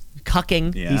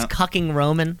 cucking. Yeah. He's cucking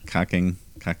Roman. Cucking,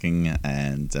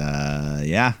 and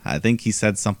I think he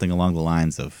said something along the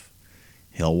lines of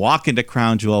he'll walk into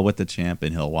Crown Jewel with the champ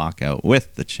and he'll walk out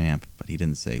with the champ, but he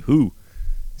didn't say who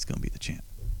is going to be the champ.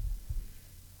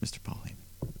 Mr. Paul Heyman.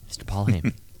 Mr. Paul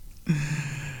Heyman.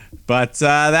 But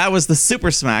that was the Super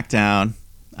Smackdown.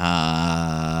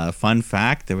 Fun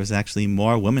fact, there was actually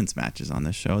more women's matches on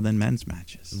this show than men's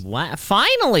matches. Wow.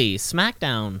 Finally,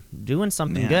 SmackDown doing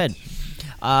something good.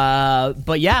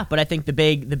 But I think the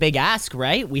big ask,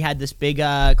 right? We had this big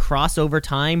crossover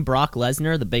time, Brock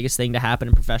Lesnar, the biggest thing to happen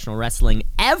in professional wrestling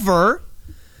ever.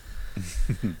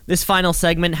 This final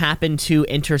segment happened to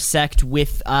intersect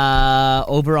with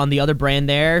over on the other brand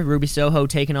there, Ruby Soho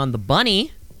taking on the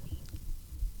Bunny.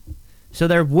 So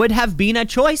there would have been a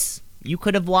choice. You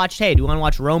could have watched, hey, do we want to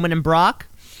watch Roman and Brock?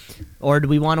 Or do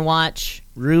we want to watch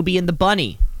Ruby and the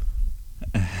Bunny?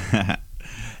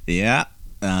 Yeah.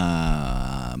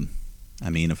 I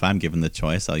mean, if I'm given the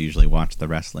choice, I'll usually watch the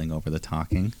wrestling over the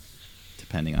talking,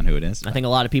 depending on who it is. I think a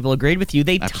lot of people agreed with you.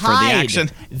 They I tied. prefer the action.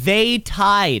 They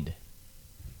tied.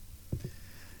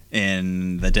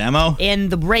 In the demo? In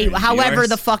the rate, however viewers?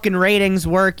 the fucking ratings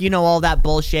work, all that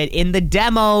bullshit. In the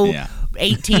demo,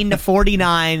 18 to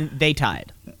 49, they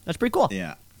tied. That's pretty cool.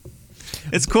 Yeah.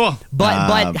 It's cool.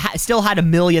 But still had 1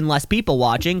 million less people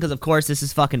watching because, of course, this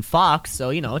is fucking Fox, so,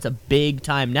 it's a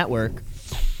big-time network.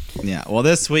 Yeah. Well,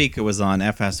 this week it was on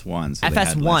FS1. So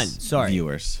FS1,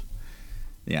 viewers.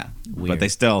 Yeah. Weird. But they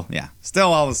still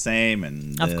all the same.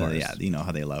 And of course. Yeah, you know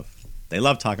how they love. They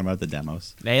love talking about the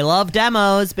demos. They love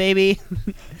demos, baby.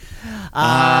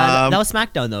 That was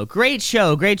SmackDown, though. Great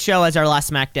show as our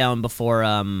last SmackDown before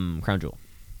Crown Jewel.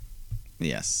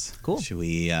 Yes. Cool. Should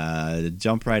we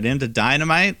jump right into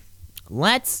Dynamite?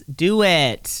 Let's do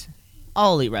it.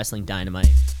 All Elite Wrestling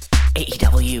Dynamite.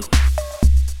 AEW.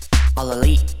 All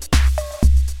Elite.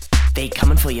 They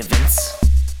coming for you, Vince.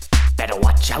 Better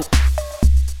watch out.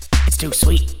 It's too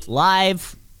sweet.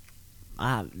 Live.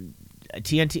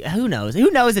 TNT. Who knows?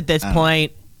 Who knows at this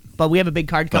point? But we have a big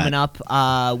card coming up.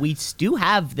 We do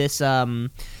have this, Full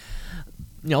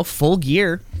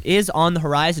Gear is on the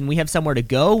horizon. We have somewhere to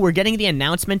go. We're getting the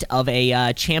announcement of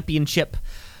a championship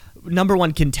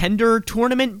 #1 contender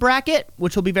tournament bracket,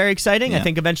 which will be very exciting. Yeah. I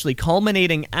think eventually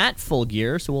culminating at Full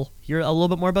Gear. So we'll hear a little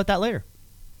bit more about that later.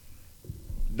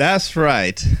 That's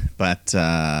right. But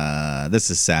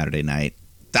this is Saturday night.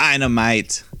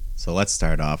 Dynamite. So let's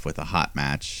start off with a hot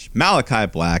match. Malachi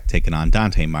Black taking on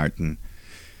Dante Martin.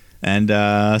 And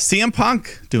CM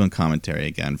Punk doing commentary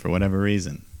again for whatever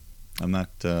reason. I'm not...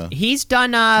 He's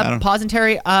done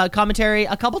commentary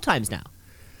a couple times now.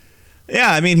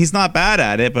 Yeah, I mean, he's not bad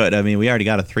at it, but, I mean, we already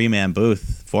got a 3-man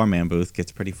booth. 4-man booth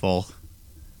gets pretty full.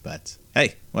 But,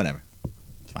 hey, whatever.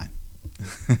 It's fine.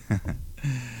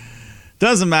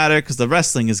 Doesn't matter, because the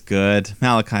wrestling is good.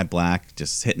 Malachi Black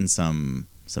just hitting some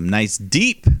nice,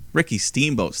 deep Ricky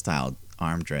Steamboat-style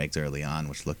arm drags early on,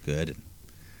 which look good.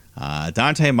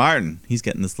 Dante Martin, he's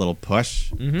getting this little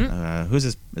push. Mm-hmm.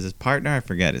 Is his partner? I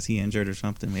forget. Is he injured or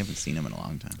something? We haven't seen him in a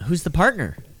long time. Who's the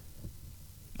partner?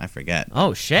 I forget.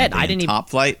 Oh, shit. I didn't even... Top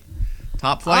Flight?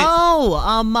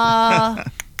 Oh,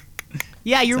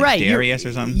 yeah, you're right. Darius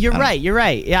or something? You're right.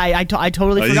 Yeah, I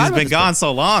totally forgot about He's been gone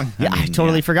so long. I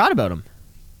totally forgot about him.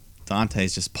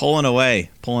 Dante's just pulling away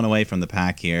from the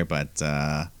pack here, but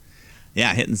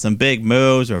hitting some big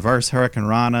moves, reverse Hurricane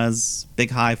Ranas, big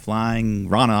high flying,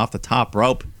 Rana off the top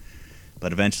rope.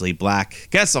 But eventually Black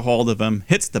gets a hold of him,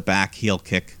 hits the back heel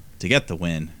kick to get the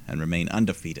win and remain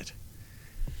undefeated.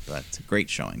 But great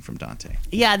showing from Dante.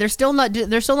 Yeah, they're still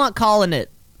not calling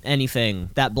it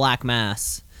anything, that Black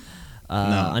Mass.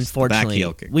 No, unfortunately. back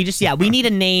heel kick. We need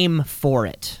a name for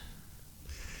it.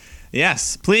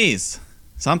 Yes, please.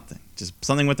 Something. Just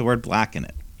something with the word black in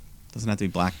it. Doesn't have to be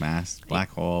Black Mass,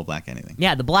 Black Hole, Black anything.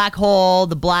 Yeah, the black hole,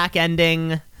 the black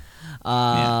ending.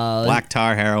 Black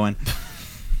tar heroin.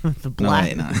 The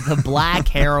black, No. the black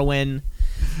heroin.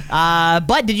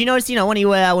 But did you notice,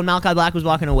 when Malachi Black was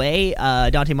walking away,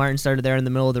 Dante Martin started there in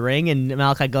the middle of the ring, and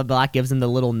Malachi Black gives him the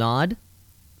little nod.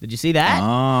 Did you see that?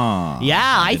 Oh. Yeah,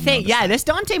 I think this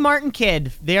Dante Martin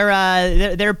kid,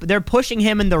 they're pushing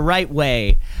him in the right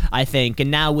way, I think. And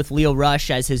now with Leo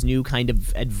Rush as his new kind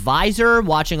of advisor,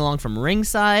 watching along from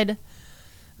ringside.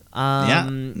 He's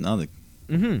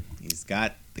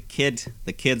got the kid.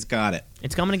 The kid's got it.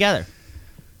 It's coming together.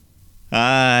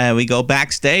 We go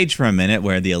backstage for a minute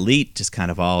where the Elite just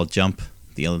kind of all jump.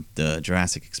 The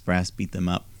Jurassic Express beat them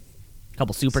up. A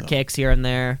couple super kicks here and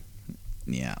there.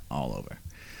 Yeah, all over.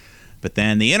 But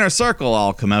then the Inner Circle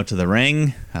all come out to the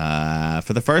ring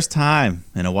for the first time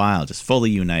in a while, just fully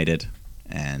united.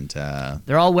 And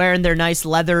they're all wearing their nice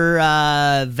leather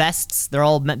vests. They're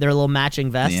all their little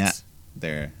matching vests.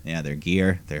 Their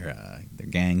gear, their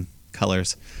gang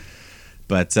colors.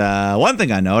 But one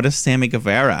thing I noticed, Sammy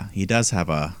Guevara, he does have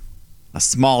a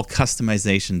small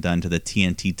customization done to the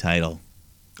TNT title.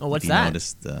 Oh, what's you that?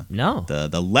 Noticed No.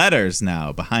 The letters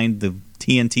now behind the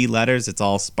TNT letters, it's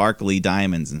all sparkly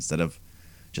diamonds instead of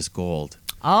just gold.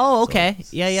 Oh, okay.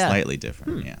 So yeah. Slightly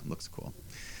different. Yeah, looks cool.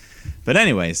 But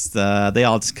anyways, they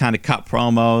all just kind of cut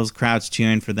promos, crowds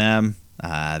cheering for them.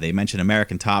 They mention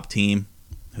American Top Team,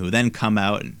 who then come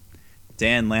out, and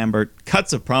Dan Lambert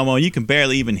cuts a promo. You can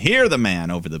barely even hear the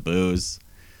man over the boos.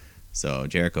 So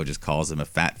Jericho just calls him a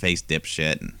fat-faced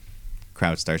dipshit, and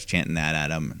crowd starts chanting that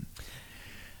at him.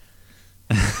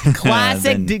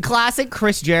 Classic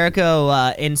Chris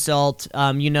Jericho insult,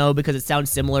 because it sounds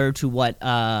similar to what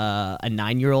a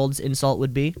 9-year-old's insult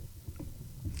would be.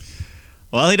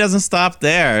 Well, he doesn't stop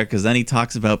there, because then he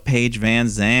talks about Paige Van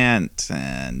Zandt,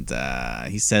 and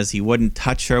he says he wouldn't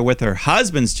touch her with her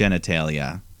husband's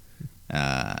genitalia.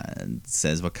 And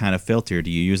says, what kind of filter do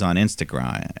you use on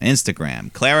Instagram?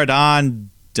 Claridon,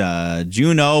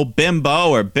 Juno, Bimbo,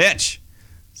 or Bitch?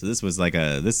 So this was like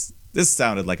this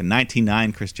sounded like a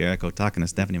 1999 Chris Jericho talking to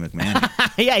Stephanie McMahon.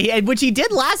 yeah, which he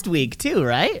did last week too,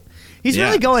 right? He's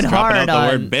really going he's hard out the on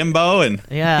word bimbo, and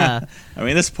yeah. I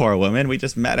mean, this poor woman. We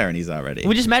just met her, and he's already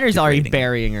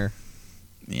burying her.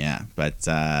 Yeah, but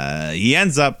he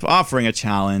ends up offering a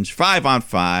challenge,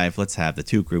 5-on-5. Let's have the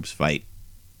two groups fight.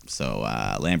 So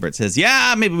Lambert says,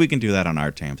 "Yeah, maybe we can do that on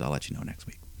our terms. I'll let you know next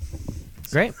week."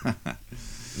 Great.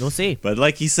 We'll see. But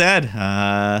like he said,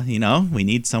 we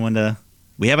need someone to.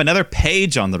 We have another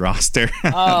Paige on the roster.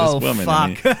 Oh, this woman,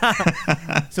 fuck.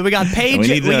 So we got Paige.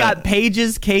 We got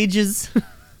Paige's cages.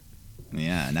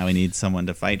 Yeah, now we need someone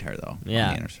to fight her, though.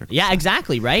 Yeah. Yeah,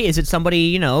 exactly, right? Is it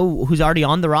somebody, who's already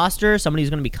on the roster? Somebody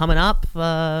who's going to be coming up?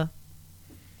 Don't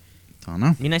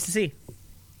know. Be nice to see.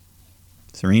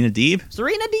 Serena Deeb?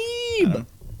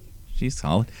 She's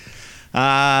solid.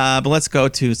 But let's go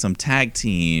to some tag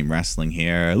team wrestling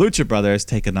here. Lucha Brothers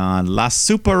taking on Las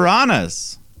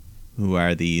Superanas, who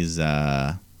are these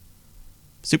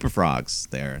super frogs.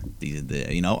 They're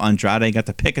Andrade got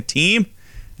to pick a team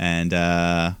and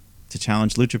to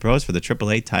challenge Lucha Bros for the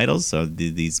AAA titles. So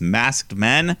these masked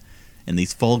men in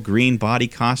these full green body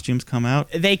costumes come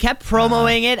out. They kept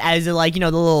promoting it as the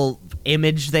little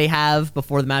image they have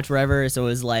before the match, whatever. So it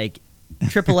was like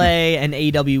AAA and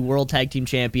AEW World Tag Team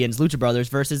Champions Lucha Brothers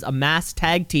versus a masked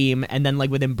tag team, and then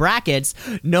within brackets,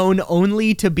 known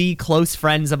only to be close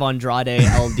friends of Andrade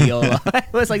El Diolo.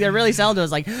 It was they're really selling to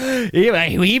us only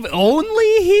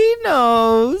he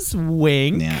knows.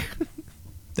 Wink. Yeah.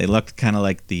 They looked kind of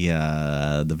like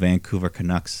the Vancouver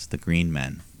Canucks, the Green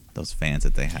Men, those fans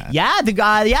that they had. Yeah,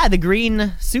 the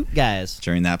green suit guys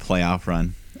during that playoff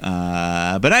run.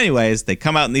 But anyways, they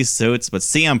come out in these suits, but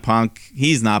CM Punk,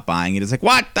 he's not buying it. He's like,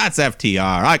 what? That's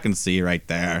FTR. I can see right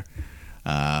there.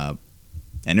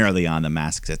 And early on, the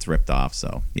mask gets ripped off.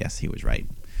 So, yes, he was right.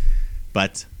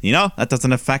 But, that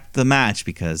doesn't affect the match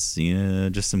because,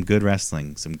 just some good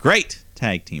wrestling. Some great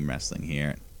tag team wrestling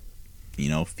here.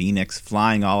 Phoenix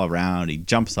flying all around. He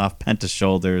jumps off Penta's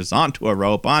shoulders, onto a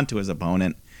rope, onto his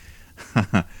opponent.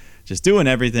 Just doing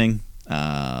everything.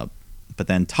 But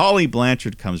then Tully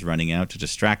Blanchard comes running out to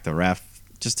distract the ref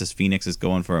just as Phoenix is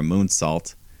going for a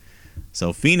moonsault.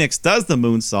 So Phoenix does the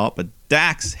moonsault, but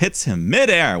Dax hits him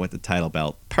midair with the title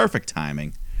belt. Perfect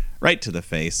timing. Right to the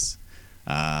face.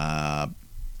 And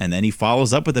then he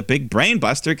follows up with a big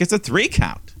brainbuster, gets a 3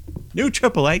 count. New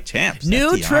AAA champs.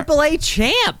 New FTR. AAA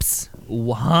champs.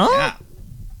 Huh? Yeah.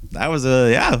 That was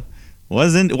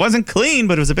wasn't clean,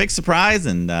 but it was a big surprise,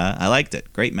 and I liked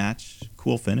it. Great match.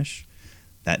 Cool finish.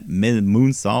 That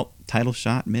moonsault title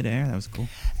shot midair, that was cool.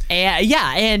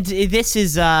 And this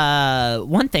is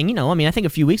one thing, I think a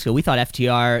few weeks ago we thought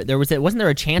FTR, wasn't there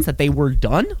a chance that they were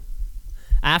done?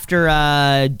 After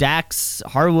Dax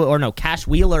Harwood, Cash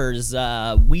Wheeler's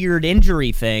weird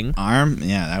injury thing. Arm?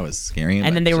 Yeah, that was scary.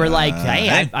 And then they were like,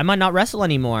 hey, I might not wrestle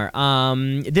anymore.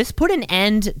 This put an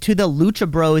end to the Lucha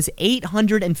Bros'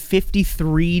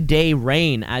 853-day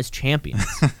reign as champions.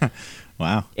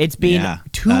 Wow. It's been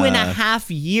 2.5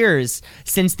 years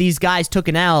since these guys took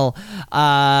an L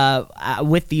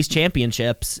with these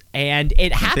championships, and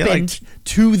it happened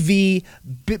to the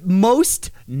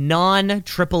most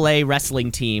non-AAA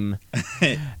wrestling team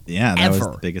yeah, that ever. was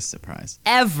the biggest surprise.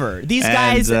 Ever. These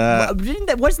guys,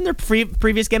 wasn't their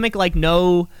previous gimmick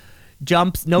no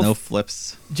jumps, no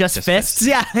flips, just fists.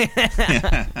 Yeah.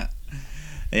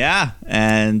 Yeah,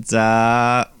 and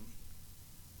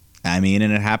I mean,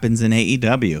 and it happens in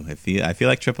AEW. I feel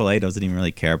like AAA doesn't even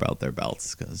really care about their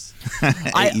belts because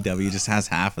AEW just has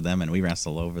half of them, and we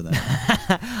wrestle over them.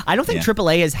 I don't think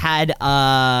AAA has had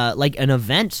like an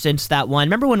event since that one.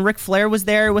 Remember when Ric Flair was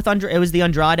there with it was the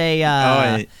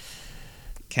Andrade.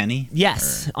 Kenny?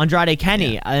 Yes, Andrade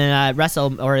Kenny. It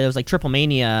was like Triple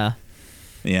Mania.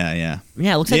 Yeah.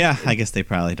 Yeah, it looks like. Yeah, I guess they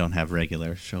probably don't have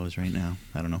regular shows right now.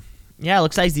 I don't know. Yeah, it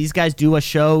looks like these guys do a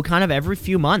show kind of every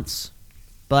few months.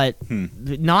 But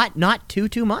not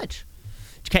too much.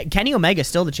 Kenny Omega's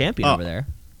still the champion over there.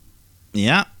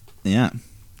 Yeah. And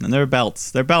their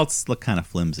belts look kind of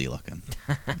flimsy looking.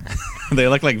 They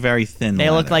look like very thin. They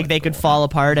look like they could fall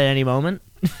apart at any moment.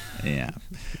 Yeah.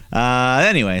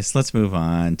 Anyways, let's move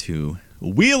on to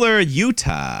Wheeler,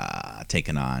 Utah,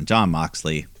 taking on Jon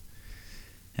Moxley.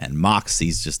 And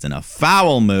Moxie's just in a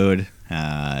foul mood.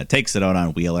 Takes it out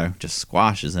on Wheeler, just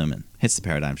squashes him and hits the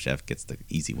Paradigm Shift, gets the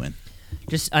easy win.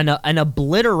 Just an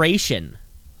obliteration.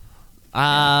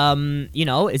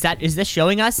 Is this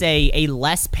showing us a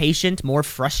less patient, more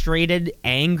frustrated,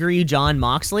 angry Jon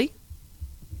Moxley?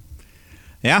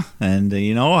 Yeah, and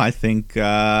I think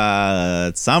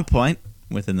at some point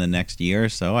within the next year or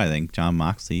so, I think Jon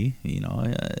Moxley,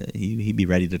 he'd be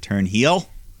ready to turn heel.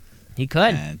 He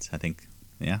could. And I think,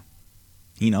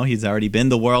 he's already been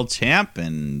the world champ,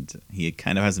 and he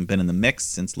kind of hasn't been in the mix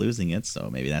since losing it, so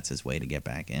maybe that's his way to get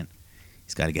back in.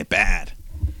 He's got to get bad,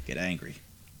 get angry.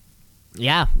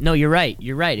 Yeah, no, you're right.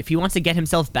 If he wants to get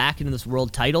himself back into this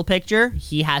world title picture,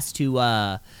 he has to,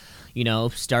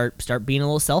 start being a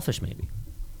little selfish, maybe.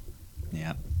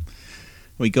 Yeah.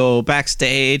 We go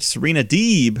backstage. Serena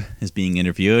Deeb is being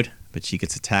interviewed, but she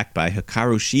gets attacked by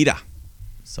Hikaru Shida.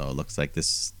 So it looks like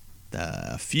this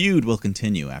feud will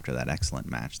continue after that excellent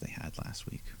match they had last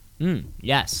week.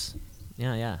 Yes.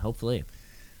 Yeah, hopefully.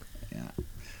 Yeah.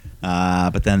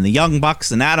 But then the Young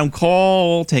Bucks and Adam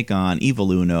Cole take on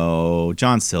Evil Uno,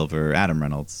 John Silver, Adam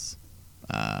Reynolds.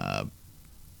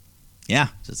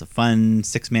 Just a fun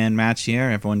 6-man match here.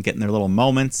 Everyone getting their little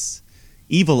moments.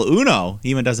 Evil Uno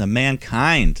even does a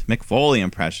Mankind Mick Foley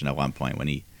impression at one point when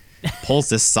he pulls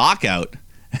this sock out.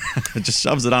 Just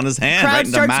shoves it on his hand right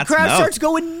into Matt's mouth. Crowd starts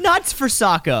going nuts for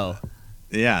Socko.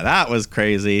 Yeah, that was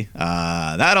crazy.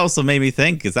 That also made me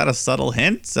think, is that a subtle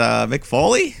hint? Mick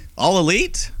Foley? All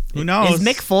Elite? Who knows? Is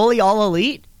Mick Foley all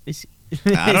elite?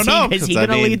 I don't know. Is he going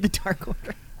to lead the Dark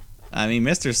Order? I mean,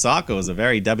 Mr. Socko is a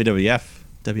very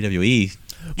WWE.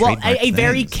 Well, a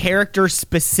very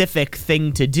character-specific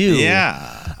thing to do.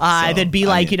 Yeah. That'd be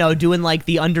like, doing like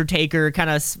the Undertaker kind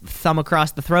of thumb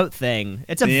across the throat thing.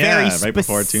 It's a very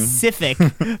specific,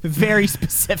 very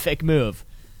specific move.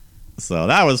 So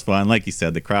that was fun. Like you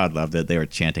said, the crowd loved it. They were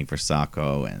chanting for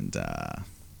Socko,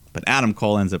 but Adam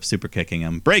Cole ends up super kicking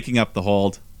him, breaking up the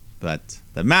hold. But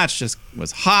the match just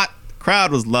was hot. The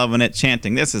crowd was loving it,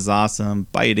 chanting, "This is awesome,"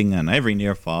 biting on every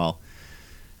near fall.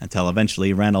 Until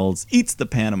eventually Reynolds eats the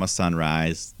Panama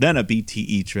Sunrise, then a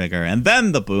BTE trigger, and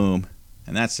then the boom.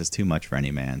 And that's just too much for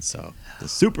any man. So the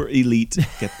Super Elite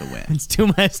get the win. It's too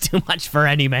much for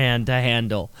any man to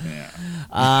handle. Yeah.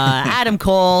 Adam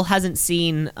Cole hasn't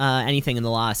seen anything in the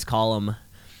last column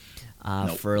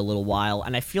Nope. for a little while,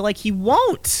 and I feel like he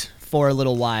won't for a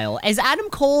little while. Is Adam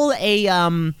Cole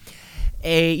the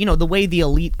way the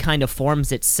Elite kind of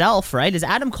forms itself, right? Is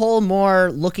Adam Cole more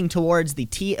looking towards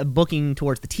booking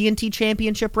towards the TNT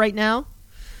Championship right now?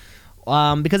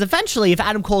 Because eventually, if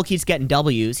Adam Cole keeps getting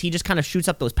W's, he just kind of shoots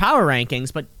up those power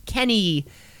rankings. But Kenny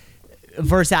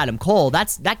versus Adam Cole,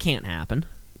 that can't happen.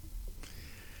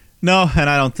 No, and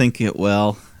I don't think it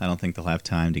will. I don't think they'll have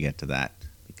time to get to that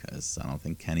because I don't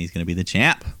think Kenny's going to be the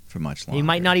champ for much longer. He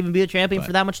might not even be the champion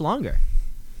for that much longer.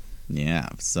 Yeah,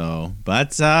 so,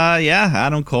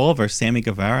 Adam Cole versus Sammy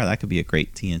Guevara, that could be a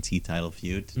great TNT title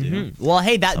feud to do. Well,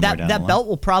 hey, that belt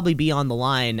will probably be on the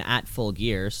line at Full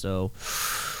Gear, so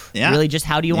really just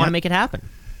how do you want to make it happen?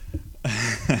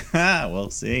 We'll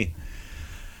see.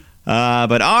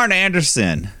 But Arn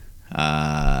Anderson,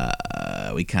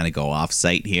 we kind of go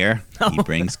off-site here. He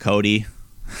brings Cody.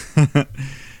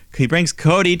 He brings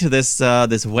Cody to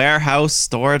this warehouse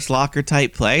storage locker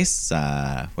type place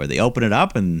where they open it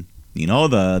up and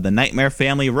the Nightmare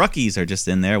Family rookies are just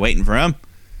in there waiting for him.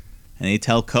 And they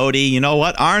tell Cody, you know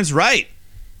what? Arn's right.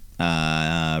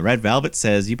 Red Velvet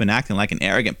says, you've been acting like an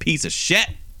arrogant piece of shit.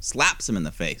 Slaps him in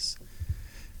the face.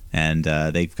 And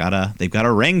they've got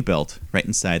a ring built right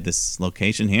inside this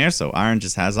location here. So Arn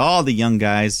just has all the young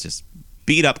guys just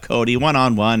beat up Cody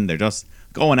one-on-one. They're just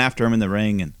going after him in the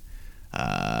ring. And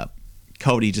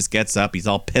Cody just gets up. He's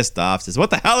all pissed off. Says, "What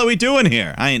the hell are we doing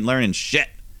here? I ain't learning shit."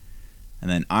 And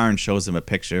then Arn shows him a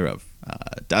picture of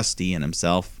Dusty and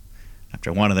himself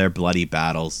after one of their bloody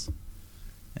battles.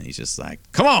 And he's just like,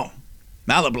 "Come on,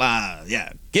 Malabla,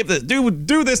 yeah,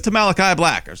 do this to Malachi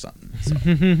Black or something." So,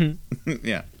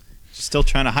 yeah, just still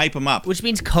trying to hype him up. Which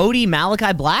means Cody,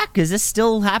 Malachi Black? Is this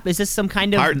still happen? Is this some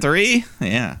kind of Part 3?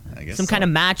 Yeah, I guess some kind of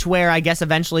match where I guess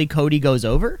eventually Cody goes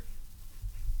over?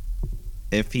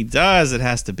 If he does, it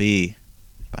has to be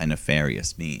by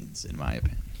nefarious means, in my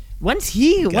opinion. When's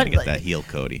he? Gotta get that heel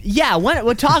Cody. Yeah,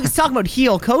 we're talking about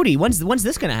heel Cody. When's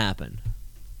this gonna happen?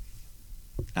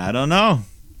 I don't know,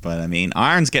 but I mean,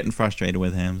 Arn's getting frustrated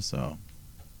with him, so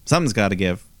something's got to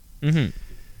give. Mm-hmm.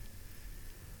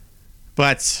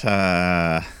 But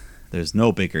there's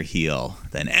no bigger heel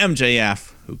than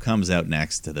MJF, who comes out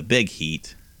next to the big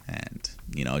heat and,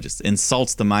 just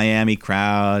insults the Miami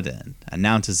crowd and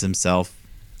announces himself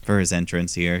for his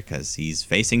entrance here because he's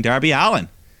facing Darby Allin.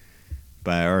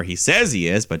 Or he says he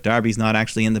is, but Darby's not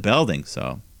actually in the building,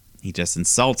 so he just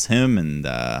insults him, and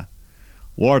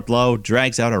Wardlow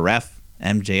drags out a ref.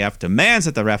 MJF demands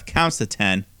that the ref counts to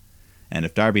 10, and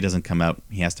if Darby doesn't come out,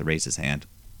 he has to raise his hand.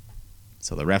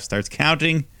 So the ref starts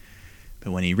counting, but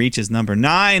when he reaches number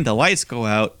 9, the lights go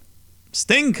out.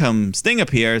 Sting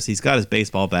appears. He's got his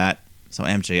baseball bat, so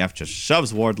MJF just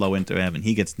shoves Wardlow into him, and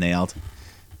he gets nailed.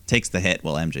 Takes the hit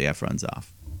while MJF runs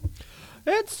off.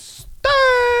 It's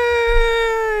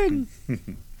Sting!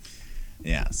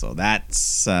 Yeah, so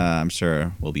that's, I'm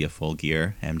sure, will be a Full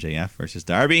Gear MJF versus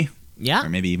Darby. Yeah. Or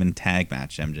maybe even tag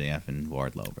match MJF and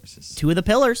Wardlow versus Two of the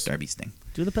pillars. Darby Sting.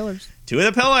 Two of the pillars. Two of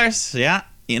the pillars, yeah.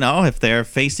 If they're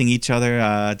facing each other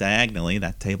diagonally,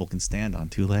 that table can stand on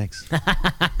 2 legs.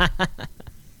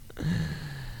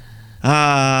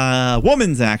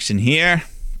 Women's action here.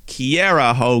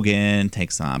 Kiera Hogan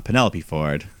takes on Penelope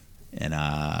Ford. And,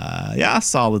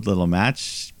 solid little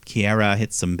match. Kiera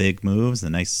hits some big moves, a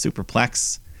nice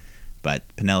superplex. But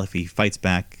Penelope fights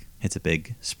back, hits a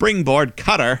big springboard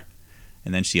cutter,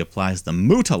 and then she applies the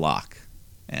Muta Lock.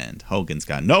 And Hogan's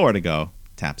got nowhere to go,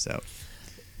 taps out.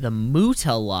 The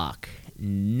Muta Lock.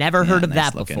 Never heard of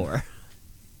nice that looking. before.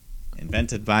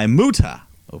 Invented by Muta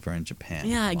over in Japan.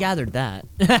 Yeah, I gathered that.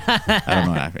 I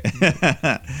don't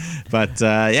know. But,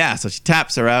 so she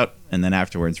taps her out, and then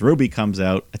afterwards Ruby comes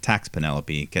out, attacks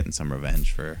Penelope, getting some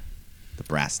revenge for the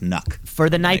brass knuck. For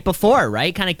the night before,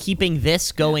 right? Kind of keeping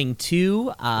this going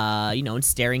too, and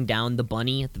staring down the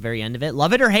bunny at the very end of it.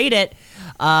 Love it or hate it,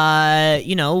 the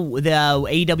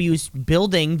AEW's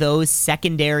building those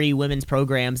secondary women's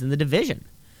programs in the division,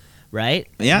 right?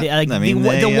 Yeah,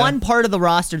 the one part of the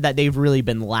roster that they've really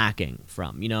been lacking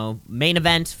from, main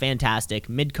event, fantastic.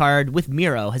 Mid-card with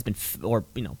Miro has been,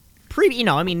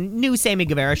 new Sammy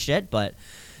Guevara shit, but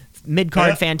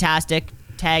mid-card, fantastic.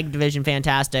 Tag division,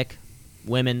 fantastic.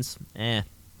 Women's,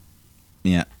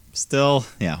 Yeah, still,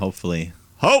 hopefully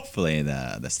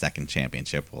the second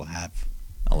championship will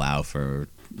allow for,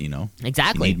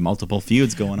 exactly. You need multiple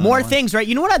feuds going on. More things, right?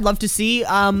 You know what I'd love to see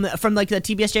from the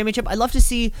TBS championship? I'd love to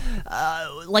see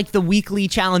the weekly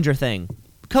challenger thing.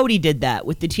 Cody did that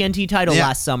with the TNT title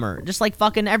last summer. Just like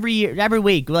fucking every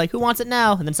week. We're like, who wants it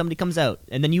now? And then somebody comes out,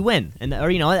 and then you win.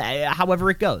 Or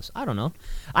however it goes. I don't know.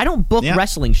 I don't book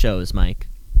wrestling shows, Mike.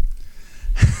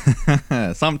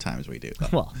 Sometimes we do.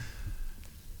 Well,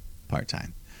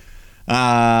 part-time.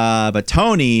 But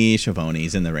Tony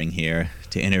Schiavone's in the ring here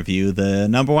to interview the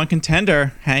number 1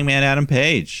 contender, Hangman Adam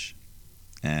Page.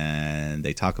 And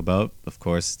they talk about, of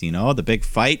course, the big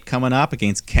fight coming up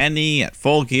against Kenny at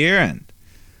Full Gear. And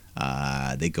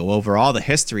they go over all the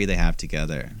history they have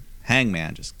together.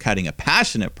 Hangman just cutting a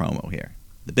passionate promo here.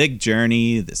 The big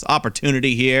journey, this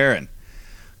opportunity here, and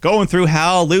going through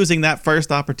hell, losing that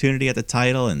first opportunity at the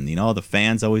title, and, the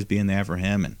fans always being there for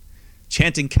him, and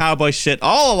chanting cowboy shit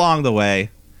all along the way.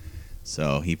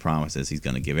 So he promises he's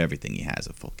going to give everything he has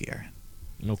at Full Gear.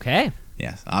 okay.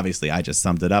 Yes, obviously I just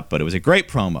summed it up, but it was a great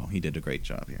promo. He did a great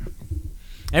job here.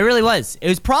 It really was. It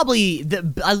was probably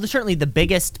certainly the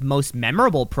biggest, most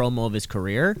memorable promo of his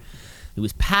career. He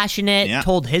was passionate,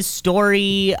 told his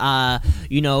story,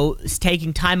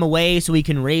 taking time away so he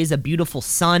can raise a beautiful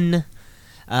son.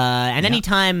 And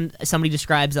anytime somebody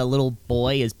describes a little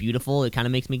boy as beautiful, it kind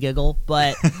of makes me giggle.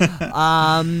 But,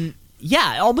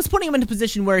 almost putting him in a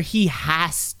position where he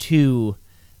has to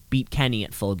beat Kenny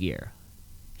at Full Gear.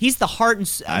 He's the heart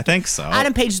and I think so.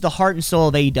 Adam Page is the heart and soul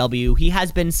of AEW. He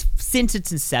has been since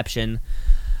its inception.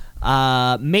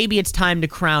 Maybe it's time to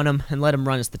crown him and let him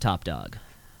run as the top dog.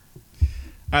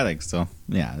 I think so.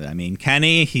 Yeah, I mean,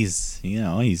 Kenny, he's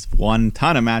won a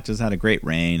ton of matches, had a great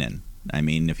reign, and I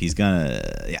mean, if he's gonna,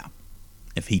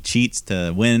 if he cheats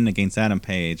to win against Adam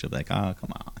Page, it'll be like, oh,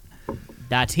 come on.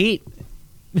 That's heat.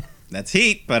 That's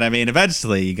heat, but I mean,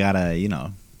 eventually you gotta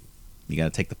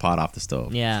take the pot off the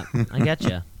stove. Yeah, I get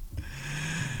you.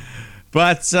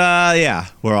 But yeah,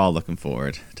 we're all looking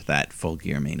forward to that Full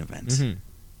Gear main event. Mm-hmm.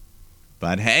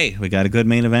 But hey, we got a good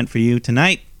main event for you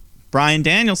tonight. Bryan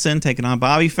Danielson taking on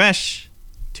Bobby Fish.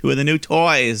 Two of the new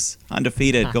toys,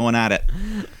 undefeated, going at it.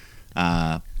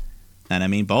 And I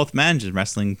mean, both men just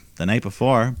wrestling the night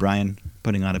before. Bryan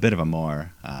putting on a bit of a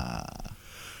more,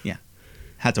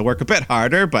 had to work a bit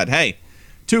harder. But hey,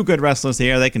 two good wrestlers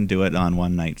here. They can do it on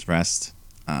one night's rest.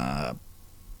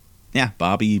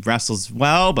 Bobby wrestles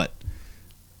well, but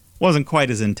wasn't quite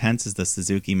as intense as the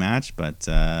Suzuki match. But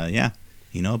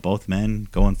both men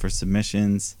going for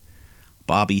submissions.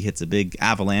 Bobby hits a big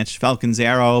avalanche Falcon's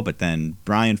arrow, but then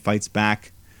Bryan fights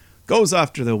back, goes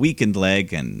after the weakened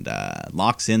leg, and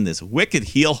locks in this wicked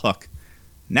heel hook.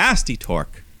 Nasty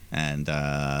torque. And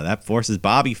that forces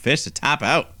Bobby Fish to tap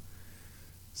out.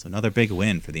 So another big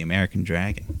win for the American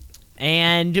Dragon.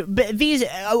 And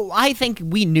I think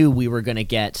we knew we were going to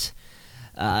get...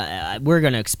 we're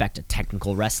going to expect a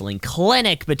technical wrestling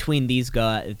clinic between these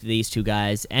two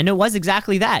guys, and it was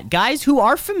exactly that. Guys who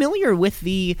are familiar with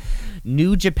the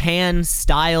New Japan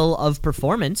style of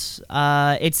performance.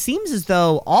 It seems as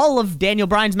though all of Daniel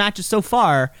Bryan's matches so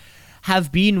far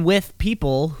have been with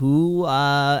people who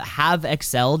have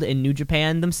excelled in New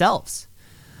Japan themselves.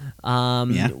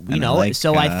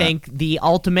 I think the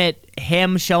ultimate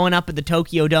him showing up at the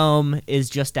Tokyo Dome is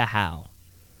just a how.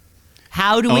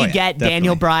 How do we get definitely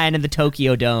Daniel Bryan in the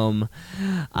Tokyo Dome?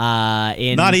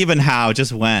 Not even how,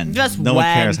 just when. No one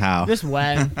cares how. Just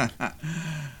when.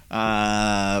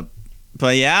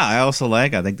 But yeah, I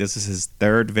think this is his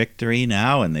third victory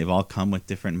now, and they've all come with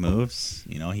different moves.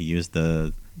 You know, he used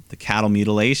the cattle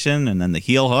mutilation, and then the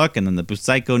heel hook, and then the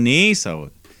Busaiku knee. So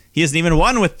he hasn't even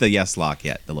won with the yes lock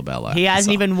yet, the label lock. He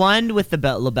hasn't even won with the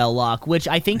label lock, which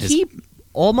I think he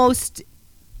almost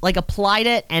applied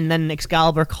it, and then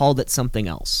Excalibur called it something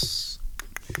else.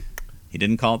 He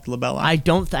didn't call it the label lock? I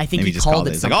think he called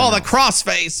it something else. The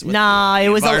crossface. No, it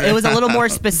was a little more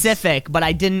specific, but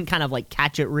I didn't kind of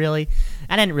catch it really.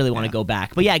 I didn't really want to go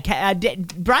back. But yeah,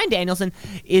 Bryan Danielson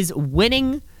is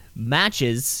winning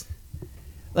matches,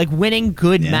 winning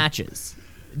good matches.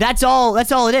 That's all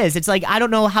it is. It's I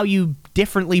don't know how you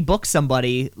differently book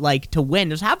somebody to win.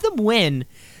 Just have them win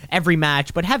every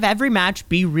match, but have every match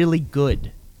be really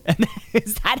good.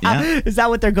 Is that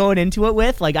what they're going into it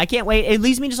with? I can't wait. It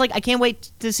leaves me just I can't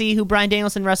wait to see who Bryan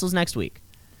Danielson wrestles next week.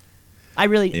 I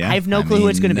have no clue who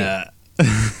it's going to be.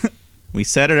 We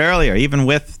said it earlier. Even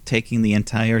with taking the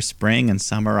entire spring and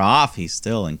summer off, he's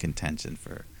still in contention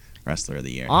for Wrestler of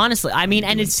the Year. Honestly,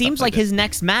 and it seems like his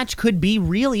next match could be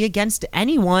really against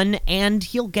anyone, and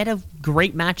he'll get a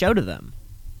great match out of them.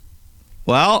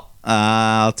 Well,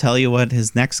 I'll tell you what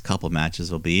his next couple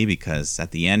matches will be, because at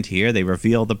the end here, they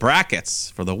reveal the brackets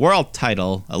for the World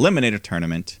Title Eliminator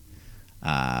Tournament.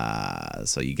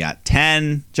 So you got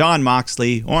 10, Jon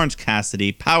Moxley, Orange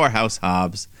Cassidy, Powerhouse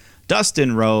Hobbs,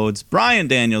 Dustin Rhodes, Bryan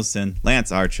Danielson,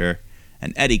 Lance Archer,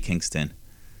 and Eddie Kingston,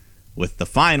 with the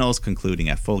finals concluding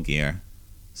at Full Gear.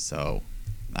 So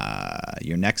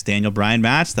your next Daniel Bryan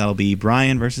match, that'll be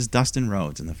Bryan versus Dustin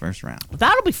Rhodes in the first round.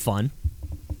 That'll be fun.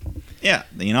 Yeah,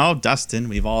 Dustin,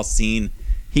 we've all seen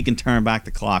he can turn back the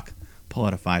clock, pull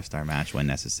out a 5-star match when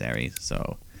necessary.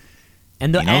 So,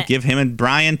 give him and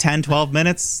Bryan 10, 12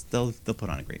 minutes, they'll put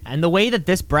on a great match. And the way that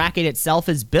this bracket itself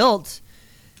is built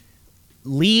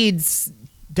leads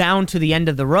down to the end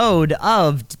of the road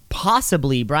of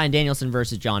possibly Bryan Danielson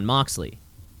versus Jon Moxley.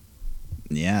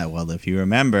 Yeah, well, if you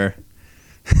remember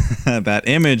that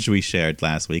image we shared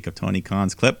last week of Tony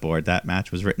Khan's clipboard, that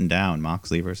match was written down,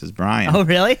 Moxley versus Bryan. Oh,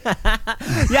 really?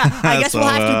 Yeah, I guess we'll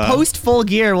have to, post Full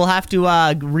Gear, we'll have to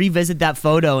revisit that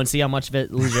photo and see how much of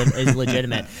it is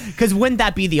legitimate. Because wouldn't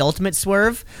that be the ultimate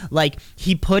swerve?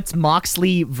 He puts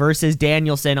Moxley versus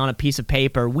Danielson on a piece of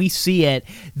paper, we see it,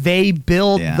 they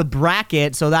build the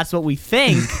bracket, so that's what we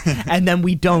think, and then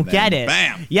we don't get it.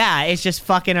 Bam! Yeah, it's just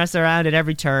fucking us around at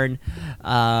every turn.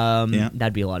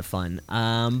 That'd be a lot of fun.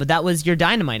 But that was your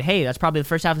Dynamite. Hey, that's probably the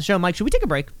first half of the show. Mike, should we take a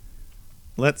break?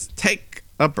 Let's take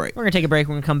a break. We're going to take a break.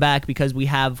 We're going to come back because we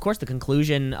have, of course, the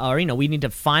conclusion, we need to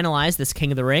finalize this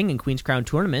King of the Ring and Queen's Crown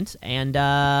tournament, and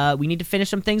we need to finish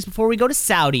some things before we go to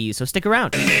Saudi, so stick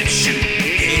around. Let's shoot,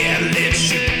 yeah, let's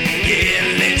shoot,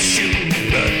 yeah, let's shoot,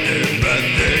 brother,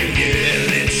 yeah,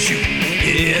 let's shoot,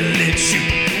 yeah, let's shoot,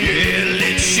 yeah,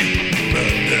 let's shoot,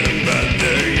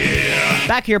 brother, yeah.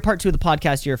 Back here, part 2 of the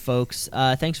podcast here, folks.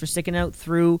 Thanks for sticking out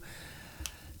through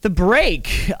The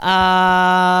break.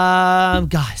 God,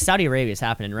 Saudi Arabia is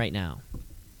happening right now.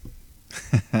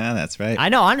 That's right. I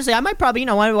know. Honestly, I might probably,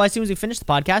 as soon as we finish the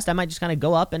podcast, I might just kind of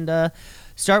go up and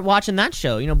start watching that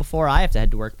show, before I have to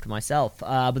head to work for myself.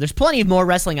 But there's plenty of more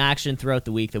wrestling action throughout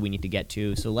the week that we need to get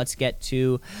to. So let's get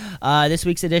to this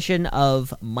week's edition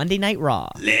of Monday Night Raw.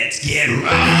 Let's get raw.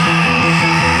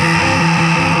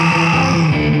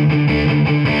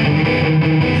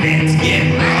 Let's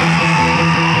get raw.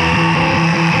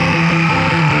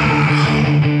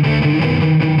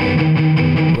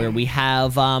 We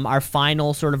have our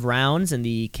final sort of rounds in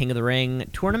the King of the Ring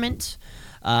tournament.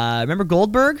 Remember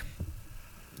Goldberg?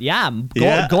 Yeah.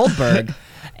 Goldberg.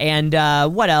 And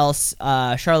what else?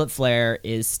 Charlotte Flair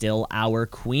is still our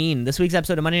queen. This week's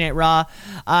episode of Monday Night Raw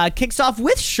kicks off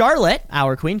with Charlotte,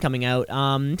 our queen, coming out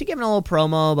to give a little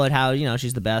promo about how,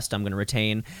 she's the best. I'm going to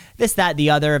retain this, that,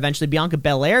 the other. Eventually, Bianca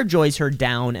Belair joins her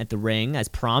down at the ring as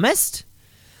promised.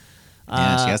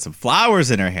 Yeah, she has some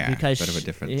flowers in her hair. Because bit of a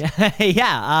difference.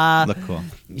 Yeah. Look cool.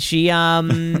 She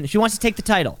wants to take the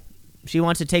title. She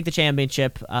wants to take the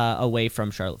championship away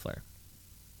from Charlotte Flair.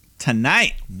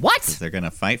 Tonight. What? They're going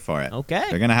to fight for it. Okay.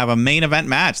 They're going to have a main event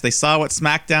match. They saw what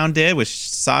SmackDown did with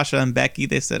Sasha and Becky.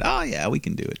 They said, oh, yeah, we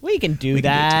can do it. We can do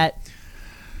that.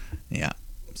 Yeah.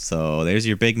 So there's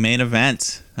your big main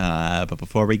event. But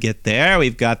before we get there,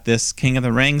 we've got this King of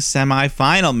the Ring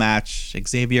semi-final match.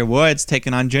 Xavier Woods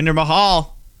taking on Jinder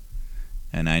Mahal.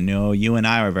 And I know you and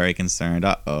I were very concerned.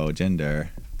 Uh-oh, Jinder.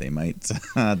 They might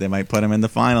put him in the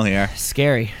final here.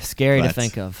 Scary to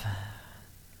think of.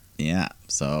 Yeah.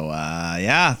 So,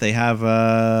 they have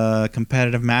a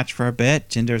competitive match for a bit.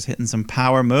 Jinder's hitting some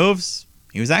power moves.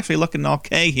 He was actually looking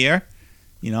okay here.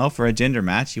 For a Jinder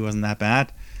match, he wasn't that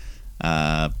bad.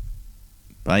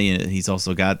 But he's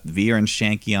also got Veer and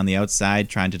Shanky on the outside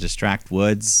trying to distract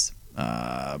Woods.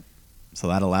 So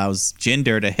that allows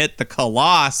Jinder to hit the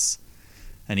Colossus,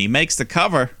 and he makes the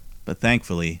cover. But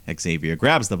thankfully, Xavier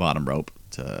grabs the bottom rope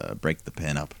to break the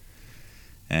pin up.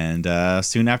 And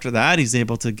soon after that, he's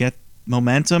able to get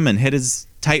momentum and hit his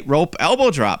tightrope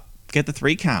elbow drop, get the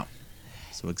 3 count.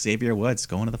 So Xavier Woods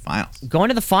going to the finals.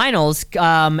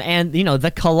 And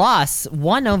the Colossus,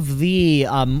 one of the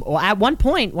at one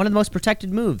point one of the most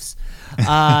protected moves in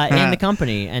the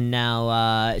company, and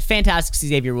now fantastic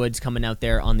Xavier Woods coming out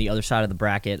there on the other side of the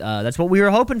bracket. That's what we were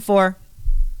hoping for.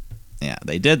 Yeah,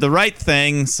 they did the right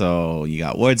thing. So you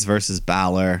got Woods versus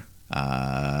Balor.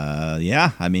 On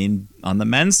the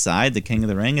men's side, the King of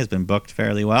the Ring has been booked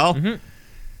fairly well.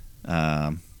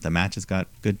 Mm-hmm. The match has got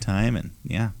good time, and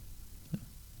yeah.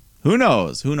 Who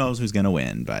knows? Who knows who's going to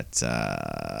win? But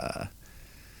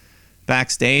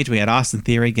backstage, we had Austin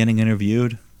Theory getting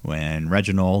interviewed when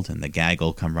Reginald and the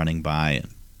Gaggle come running by.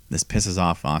 And this pisses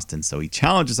off Austin, so he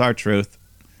challenges R-Truth.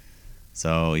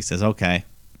 So he says, okay.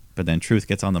 But then Truth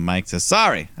gets on the mic, says,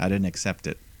 sorry, I didn't accept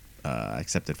it.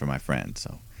 Accept it for my friend.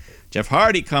 So Jeff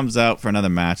Hardy comes out for another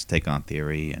match to take on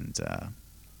Theory. And,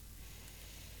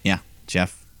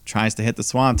 Jeff tries to hit the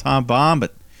Swanton Bomb,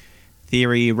 but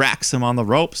Theory racks him on the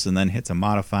ropes and then hits a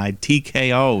modified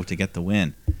TKO to get the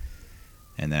win.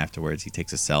 And then afterwards, he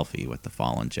takes a selfie with the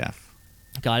fallen Jeff.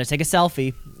 Gotta take a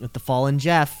selfie with the fallen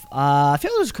Jeff. I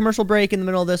feel there was a commercial break in the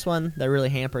middle of this one that really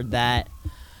hampered that.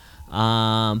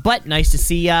 But nice to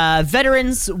see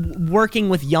veterans working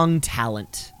with young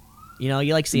talent. You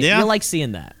like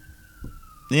seeing that.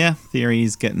 Yeah,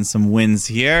 Theory's getting some wins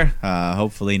here.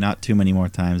 Hopefully not too many more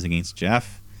times against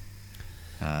Jeff.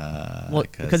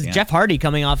 Because Jeff Hardy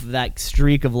coming off of that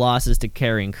streak of losses to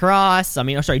Karrion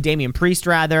Kross. Damian Priest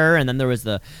rather, and then he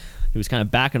was kind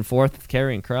of back and forth with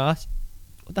Karrion Kross.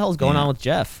 What the hell is going on with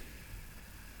Jeff?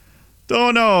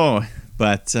 Don't know.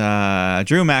 But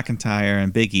Drew McIntyre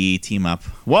and Big E team up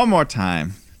one more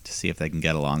time to see if they can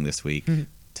get along this week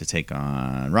to take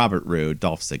on Robert Roode,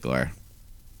 Dolph Ziggler.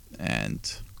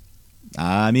 And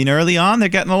early on, they're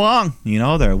getting along.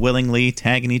 They're willingly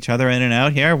tagging each other in and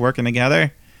out here, working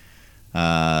together.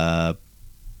 But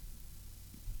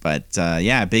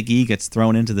Big E gets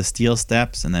thrown into the steel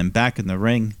steps, and then back in the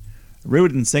ring,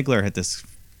 Roode and Ziggler hit this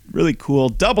really cool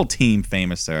double team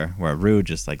famouser where Roode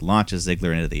just launches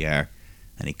Ziggler into the air,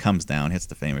 and he comes down, hits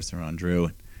the famouser on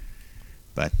Drew.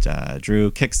 But Drew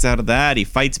kicks out of that. He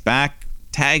fights back,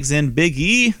 tags in Big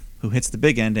E, who hits the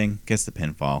big ending, gets the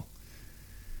pinfall.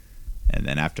 And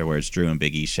then afterwards, Drew and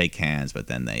Big E shake hands, but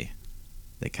then they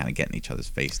kind of get in each other's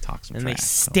face, talk some trash. And they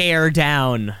stare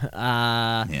down.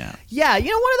 Yeah, one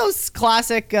of those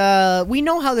classic, we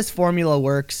know how this formula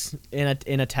works in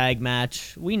a tag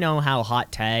match. We know how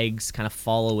hot tags kind of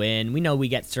follow in. We know we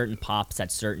get certain pops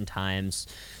at certain times.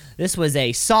 This was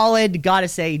a solid, gotta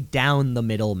say, down the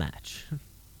middle match.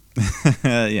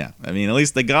 Yeah, I mean, at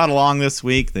least they got along this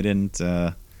week. They didn't.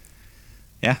 Clean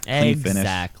finish.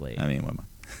 Exactly. I mean,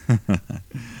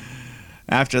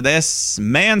 after this,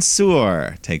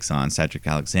 Mansoor takes on Cedric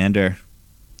Alexander.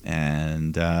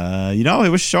 And, it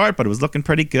was short, but it was looking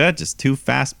pretty good. Just two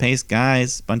fast-paced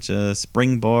guys, bunch of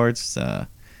springboards.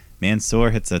 Mansoor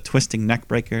hits a twisting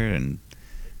neckbreaker and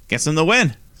gets him the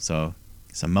win. So,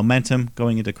 some momentum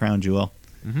going into Crown Jewel.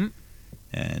 Mm-hmm.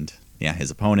 And, his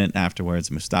opponent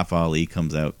afterwards, Mustafa Ali,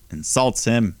 comes out, insults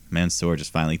him. Mansoor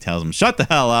just finally tells him, shut the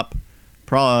hell up.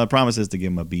 Promises to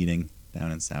give him a beating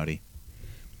down in Saudi.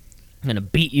 I'm going to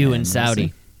beat you in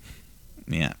Saudi.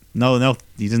 Yeah. No,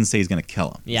 he didn't say he's going to kill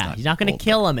him. Yeah, he's not going to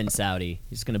kill him in Saudi.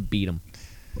 He's going to beat him.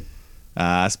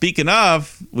 Speaking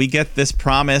of, we get this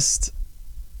promised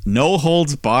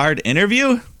no-holds-barred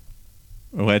interview,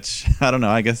 which, I don't know,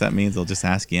 I guess that means they'll just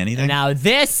ask you anything. Now,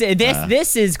 this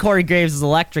is Corey Graves'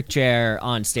 electric chair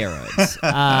on steroids.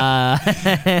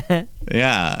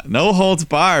 Yeah,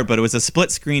 no-holds-barred, but it was a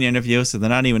split-screen interview, so they're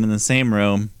not even in the same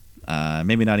room.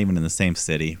 Maybe not even in the same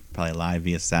city. Probably live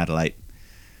via satellite.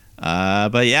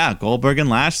 But yeah, Goldberg and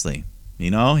Lashley, he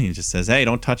just says, hey,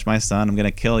 don't touch my son. I'm going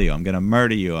to kill you. I'm going to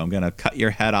murder you. I'm going to cut your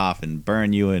head off and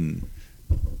burn you in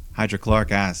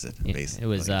hydrochloric acid, basically. It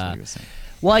was,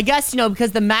 well, I guess,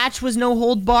 because the match was no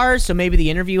holds barred, so maybe the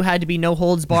interview had to be no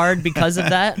holds barred because of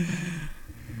that.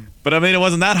 But I mean, it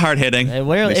wasn't that hard hitting. It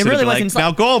really wasn't.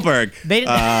 Now, Goldberg,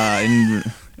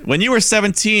 when you were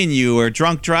 17, you were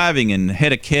drunk driving and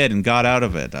hit a kid and got out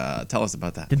of it. Tell us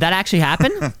about that. Did that actually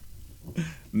happen?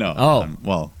 No.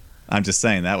 Oh. I'm just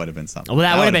saying that would have been something. Well,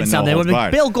 that would have been something. It would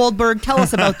have been Bill Goldberg. Tell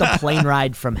us about the plane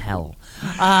ride from hell.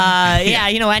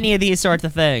 Any of these sorts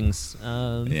of things.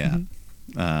 Yeah.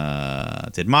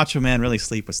 Did Macho Man really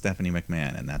sleep with Stephanie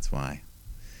McMahon, and that's why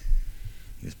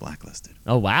he was blacklisted?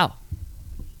 Oh wow.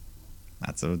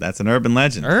 That's an urban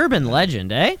legend. Urban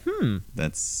legend, eh?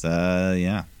 That's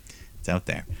it's out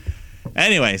there.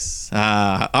 Anyways,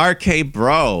 RK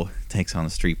Bro takes on the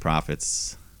Street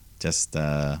Profits. Just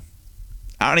I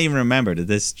don't even remember.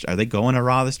 Are they going to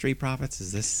Raw, the Street Profits?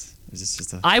 Is this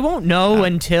just a... I won't know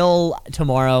until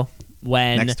tomorrow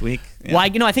when next week. Yeah. Well,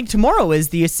 I think tomorrow is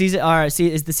the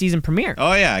season premiere.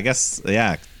 Oh yeah, I guess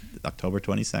October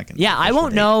 22nd. Yeah, I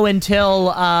won't know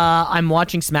until I'm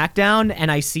watching SmackDown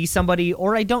and I see somebody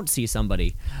or I don't see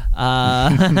somebody.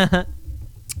 But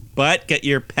get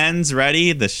your pens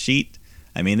ready. The sheet.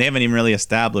 I mean, they haven't even really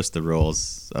established the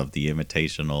rules of the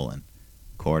Invitational and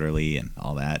Quarterly and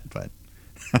all that, but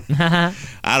I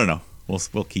don't know.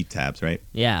 We'll keep tabs, right?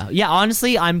 Yeah.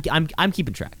 Honestly, I'm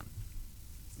keeping track.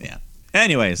 Yeah.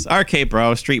 Anyways, RK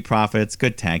Bro, Street Profits,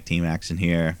 good tag team action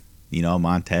here.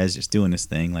 Montez just doing his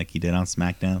thing like he did on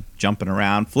SmackDown, jumping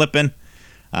around, flipping.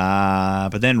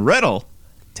 But then Riddle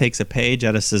takes a page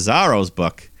out of Cesaro's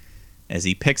book as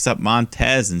he picks up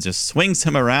Montez and just swings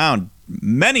him around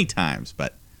many times,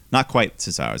 but not quite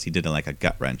Cesaro's. He did it like a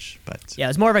gut wrench, but yeah,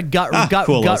 it's more of a gut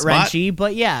wrenchy,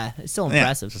 but yeah, it's still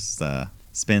impressive. Yeah,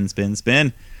 just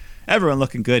spin. Everyone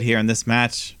looking good here in this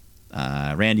match.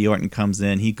 Randy Orton comes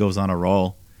in. He goes on a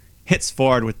roll, hits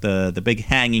forward with the big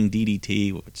hanging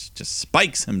DDT, which just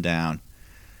spikes him down.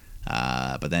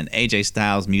 But then AJ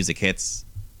Styles' music hits,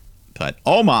 but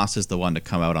Omos is the one to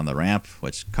come out on the ramp,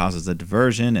 which causes a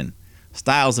diversion, and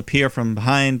Styles appear from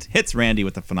behind, hits Randy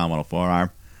with a phenomenal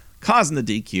forearm, causing the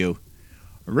DQ,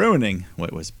 ruining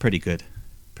what was pretty good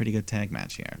tag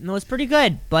match here. No, it's pretty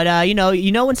good, but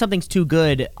when something's too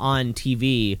good on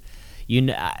TV,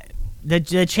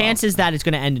 the chances that it's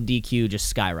going to end in DQ just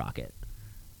skyrocket.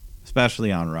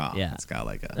 Especially on Raw. Yeah. It's got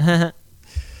like a...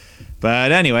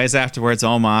 But anyways, afterwards,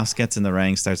 Omos gets in the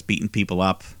ring, starts beating people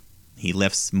up. He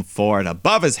lifts him forward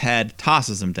above his head,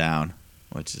 tosses him down,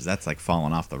 that's like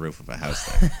falling off the roof of a house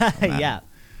there. Yeah.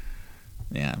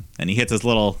 Yeah, and he hits his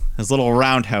little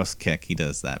roundhouse kick. He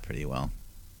does that pretty well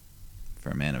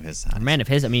for a man of his size.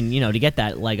 To get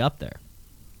that leg up there.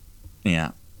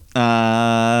 Yeah.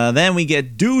 Then we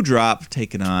get Doudrop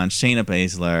taking on Shayna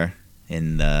Baszler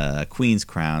in the Queen's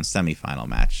Crown semifinal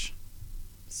match.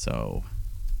 So,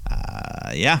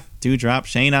 Doudrop,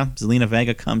 Shayna, Zelina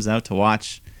Vega comes out to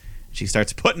watch. She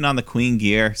starts putting on the Queen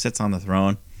gear, sits on the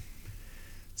throne.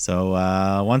 So,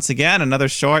 once again, another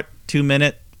short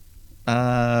 2-minute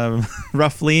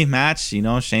roughly match.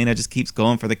 Shayna just keeps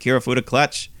going for the Kirifuda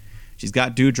clutch. She's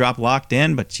got Doudrop locked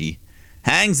in, but she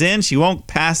hangs in. She won't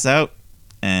pass out.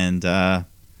 And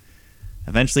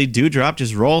eventually Doudrop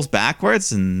just rolls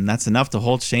backwards, and that's enough to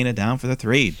hold Shayna down for the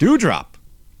 3. Doudrop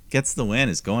gets the win,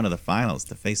 is going to the finals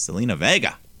to face Zelina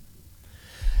Vega.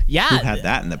 Yeah. Who had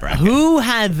that in the bracket? Who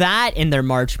had that in their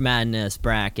March Madness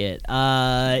bracket?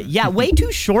 Yeah, way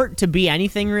too short to be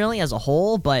anything really as a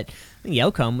whole, but I think the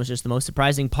outcome was just the most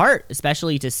surprising part,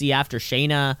 especially to see after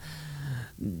Shayna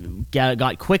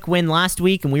got quick win last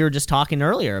week, and we were just talking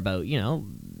earlier about,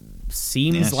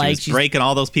 seems like she's breaking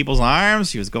all those people's arms.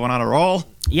 She was going on a roll.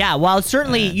 Yeah, well,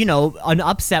 certainly, an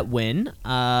upset win.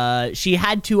 She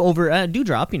had to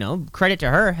Doudrop, credit to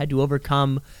her, had to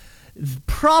overcome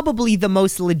probably the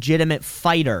most legitimate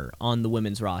fighter on the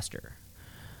women's roster.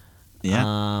 Yeah.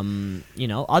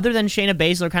 Other than Shayna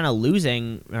Baszler kind of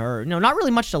losing, or not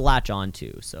really much to latch on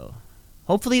to. So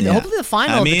hopefully the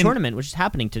final of the tournament, which is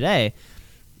happening today,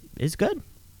 is good.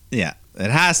 Yeah,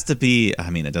 it has to be. I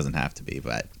mean, it doesn't have to be,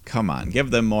 but come on, give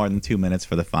them more than 2 minutes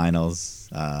for the finals.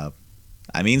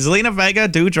 Zelina Vega,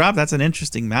 Doudrop, that's an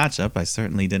interesting matchup. I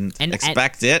certainly didn't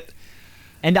expect it.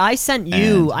 And I sent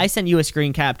you a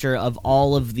screen capture of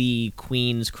all of the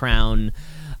Queen's Crown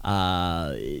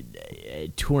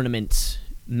tournament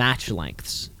match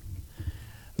lengths.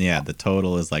 Yeah, the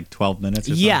total is like 12 minutes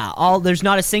or something. Yeah, there's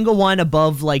not a single one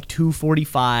above like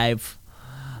 2:45.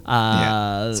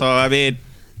 Yeah. So, I mean,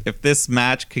 if this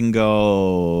match can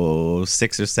go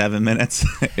 6 or 7 minutes,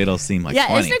 it'll seem like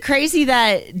 20. Isn't it crazy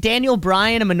that Daniel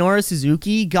Bryan and Minoru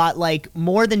Suzuki got like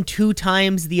more than 2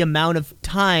 times the amount of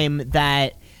time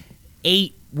that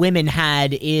 8 women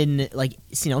had in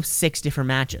 6 different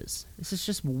matches? This is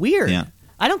just weird. Yeah.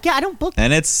 I don't book.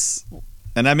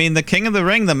 And I mean, the King of the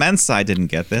Ring, the men's side didn't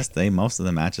get this. Most of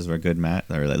the matches were good or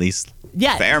at least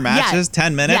fair matches.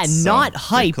 10 minutes. Yeah, not so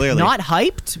hyped, not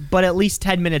hyped, but at least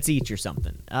 10 minutes each or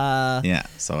something.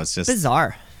 So it's just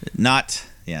bizarre. Not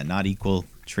equal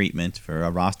treatment for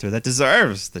a roster that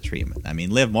deserves the treatment. I mean,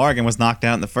 Liv Morgan was knocked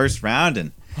out in the first round,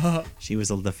 and she was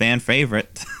the fan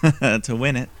favorite to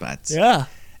win it. But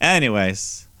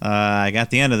anyways, at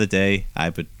the end of the day, I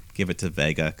would give it to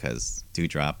Vega because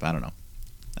Doudrop, I don't know.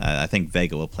 I think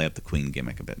Vega will play up the Queen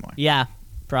gimmick a bit more. Yeah,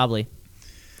 probably.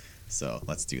 So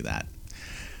let's do that.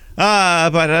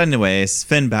 But anyways,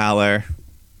 Finn Balor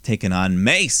taking on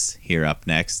Mace here up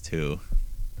next, who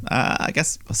I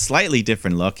guess a slightly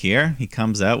different look here. He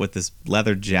comes out with this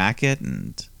leather jacket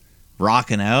and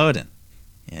rocking out, and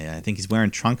I think he's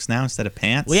wearing trunks now instead of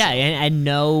pants. Well, yeah, and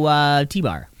no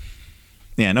T-bar.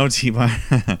 Yeah, no T-bar.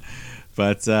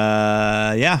 But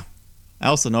I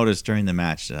also noticed during the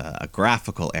match a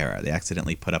graphical error. They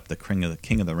accidentally put up the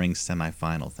King of the Ring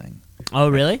semifinal thing. Oh,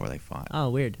 really? Before they fought. Oh,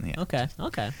 weird. Yeah.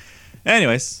 Okay.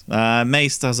 Anyways,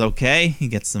 Mace does okay. He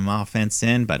gets some offense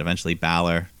in, but eventually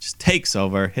Balor just takes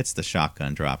over, hits the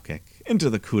shotgun dropkick into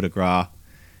the coup de grace,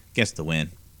 gets the win.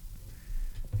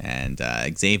 And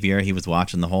Xavier, he was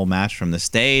watching the whole match from the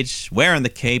stage, wearing the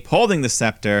cape, holding the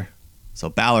scepter. So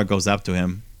Balor goes up to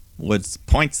him, Woods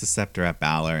points the scepter at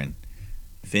Balor, and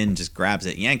Finn just grabs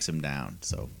it, yanks him down.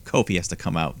 So Kofi has to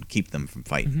come out and keep them from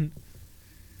fighting. Mm-hmm.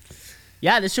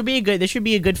 Yeah, this should be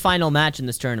a good final match in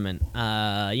this tournament.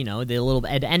 The little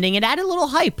ending, it added a little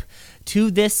hype to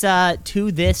this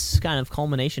kind of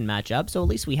culmination matchup. So at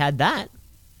least we had that.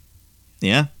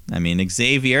 Yeah, I mean,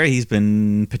 Xavier, he's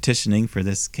been petitioning for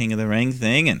this King of the Ring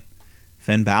thing, and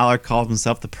Finn Balor called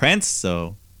himself the Prince,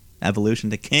 so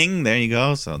evolution to King, there you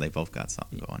go. So they both got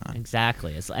something going on.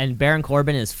 Exactly. And Baron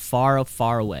Corbin is far,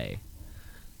 far away.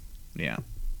 Yeah.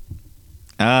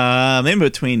 In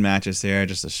between matches here,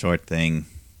 just a short thing.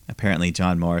 Apparently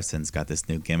John Morrison's got this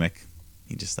new gimmick.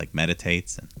 He just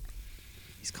meditates and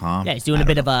he's calm. Yeah, he's doing a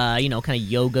bit of a, kind of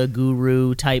yoga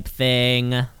guru type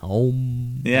thing.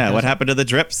 Yeah, what happened to the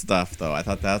drip stuff, though? I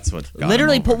thought that's what got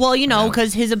literally him over.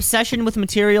 because his obsession with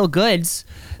material goods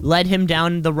led him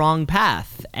down the wrong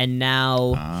path. And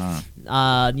now,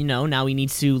 now he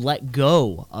needs to let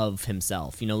go of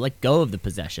himself, let go of the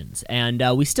possessions. And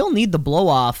we still need the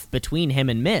blow-off between him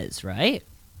and Miz, right?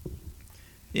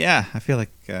 Yeah, I feel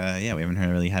like, we haven't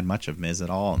really had much of Miz at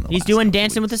all. He's doing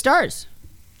Dancing with the Stars.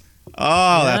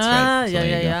 Oh, that's right. So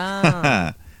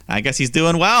Yeah. I guess he's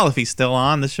doing well if he's still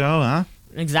on the show, huh?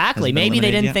 Exactly. Maybe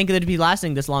they didn't think that it'd be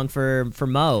lasting this long for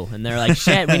Mo, and they're like,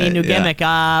 "Shit, we need a new gimmick."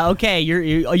 Okay, you're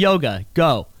yoga.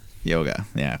 Go. Yoga.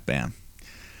 Yeah. Bam.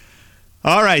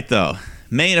 All right, though.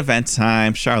 Main event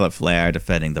time. Charlotte Flair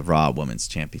defending the Raw Women's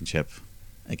Championship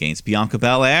against Bianca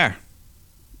Belair.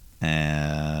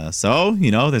 So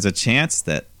there's a chance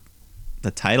that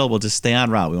the title will just stay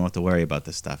on Raw. We won't have to worry about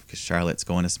this stuff because Charlotte's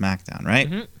going to SmackDown, right?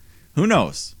 Mm-hmm. Who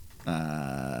knows?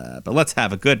 But let's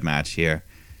have a good match here.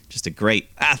 Just a great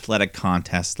athletic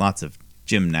contest. Lots of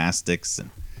gymnastics and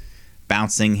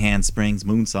bouncing, handsprings,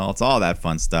 moonsaults, all that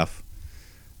fun stuff.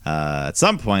 At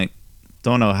some point,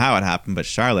 don't know how it happened, but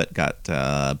Charlotte got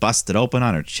busted open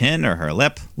on her chin or her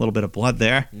lip. A little bit of blood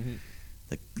there. Mm-hmm.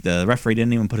 The referee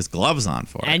didn't even put his gloves on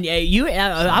for it. And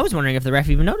I was wondering if the ref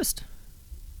even noticed.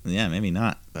 Yeah, maybe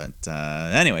not. But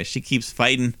anyway, she keeps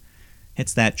fighting.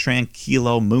 Hits that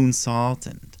tranquilo moonsault.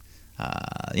 And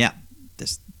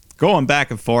just going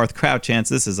back and forth. Crowd chants,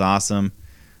 this is awesome.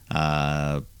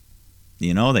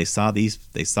 They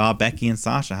saw Becky and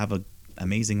Sasha have an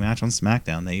amazing match on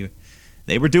SmackDown.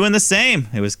 They were doing the same.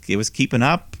 It was keeping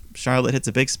up. Charlotte hits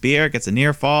a big spear, gets a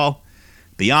near fall.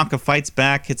 Bianca fights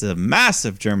back, hits a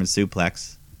massive German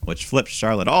suplex, which flips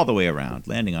Charlotte all the way around,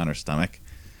 landing on her stomach.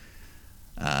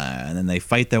 And then they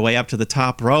fight their way up to the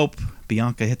top rope.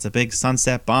 Bianca hits a big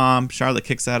sunset bomb. Charlotte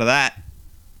kicks out of that.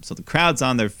 So the crowd's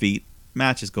on their feet.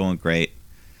 Match is going great.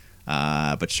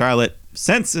 But Charlotte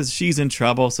senses she's in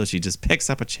trouble, so she just picks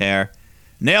up a chair,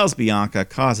 nails Bianca,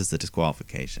 causes the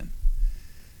disqualification.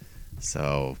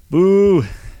 So, boo!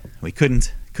 We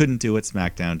couldn't do what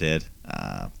SmackDown did.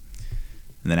 And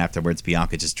then afterwards,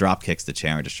 Bianca just drop kicks the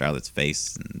chair into Charlotte's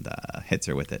face and hits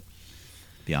her with it.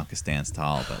 Bianca stands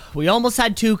tall, but we almost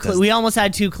had two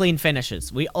clean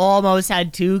finishes. We almost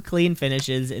had 2 clean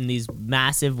finishes in these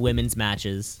massive women's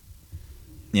matches.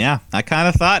 Yeah, I kind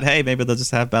of thought, hey, maybe they'll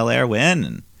just have Belair win,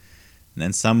 and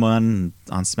then someone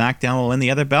on SmackDown will win the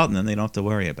other belt, and then they don't have to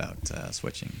worry about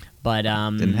switching. But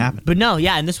didn't happen. But no,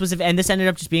 yeah, and this ended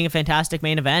up just being a fantastic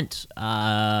main event.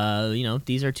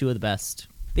 These are 2 of the best.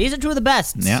 These are 2 of the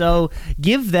best. Yeah. So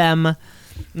give them,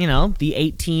 the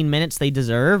 18 minutes they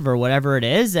deserve or whatever it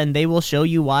is, and they will show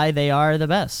you why they are the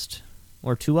best.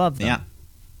 Or 2 of them. Yeah.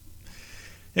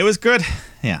 It was good.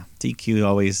 Yeah. DQ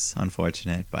always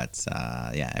unfortunate, but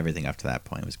everything up to that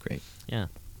point was great. Yeah.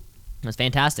 It was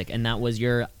fantastic. And that was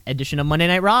your edition of Monday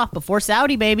Night Raw before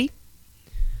Saudi, baby.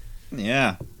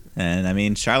 Yeah. And I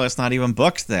mean, Charlotte's not even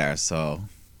booked there, so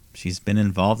she's been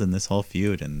involved in this whole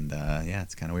feud, and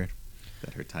it's kind of weird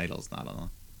that her title's not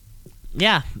on.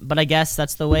 Yeah, but I guess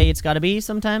that's the way it's got to be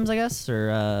sometimes, I guess,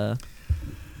 or...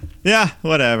 Yeah,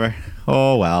 whatever.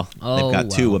 Oh, well. They've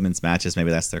got 2 women's matches. Maybe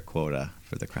that's their quota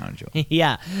for the crown jewel.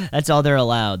 Yeah, that's all they're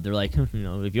allowed. They're like, if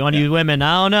you want to use women,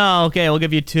 I don't know. Okay, we'll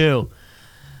give you 2.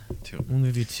 We'll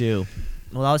give you 2.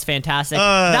 Well, that was fantastic.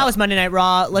 That was Monday Night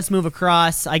Raw. Let's move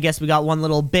across. I guess we got one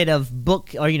little bit of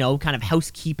book or, kind of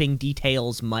housekeeping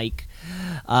details, Mike.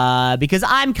 Because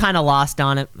I'm kind of lost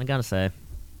on it, I gotta say.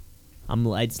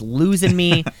 It's losing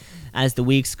me as the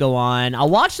weeks go on. I'll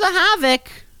watch the Havoc.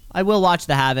 I will watch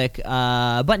the Havoc.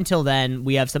 But until then,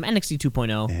 we have some NXT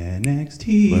 2.0.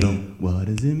 NXT, what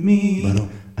does it mean?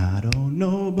 I don't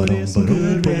know, but it's some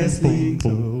good wrestling. So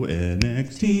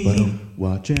NXT,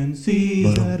 watch and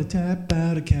see. Gotta tap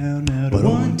out a count out of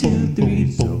 1, 2,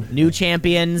 3. So new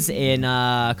champions in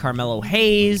Carmelo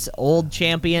Hayes. Old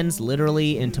champions,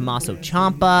 literally, in Tommaso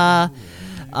Ciampa.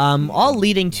 All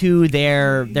leading to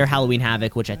their Halloween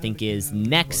Havoc, which I think is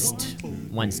next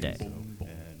Wednesday.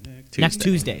 Next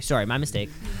Tuesday. Sorry, my mistake.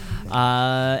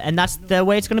 And that's the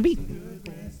way it's going to be.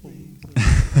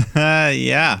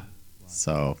 Yeah.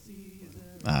 So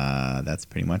that's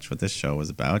pretty much what this show was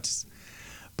about. Just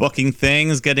booking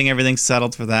things, getting everything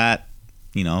settled for that.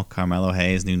 Carmelo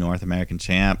Hayes, new North American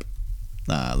champ.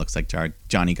 Looks like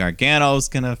Johnny Gargano's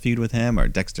going to feud with him, or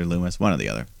Dexter Lumis, one or the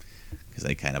other. Because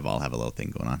they kind of all have a little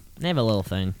thing going on. They have a little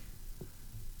thing.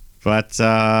 But,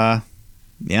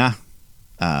 yeah.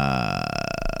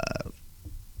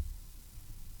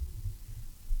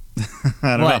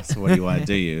 I don't know. So what do you want to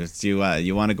do?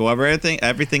 You want to go over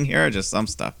everything here, or just some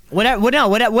stuff? Whatever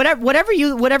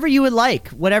you would like.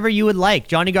 Whatever you would like.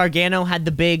 Johnny Gargano had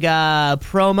the big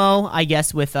promo, I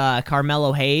guess, with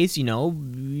Carmelo Hayes.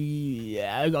 Johnny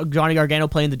Gargano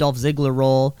playing the Dolph Ziggler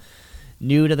role,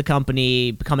 new to the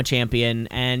company, become a champion,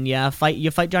 and you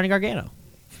fight Johnny Gargano.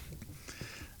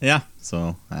 Yeah.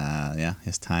 So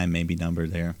his time may be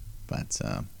numbered there, but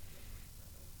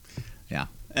yeah.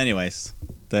 Anyways,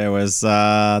 there was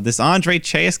this Andre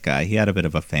Chase guy. He had a bit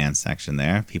of a fan section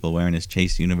there. People wearing his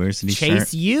Chase University shirt.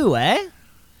 Chase U, eh?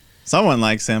 Someone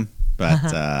likes him,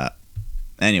 but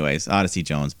anyways, Odyssey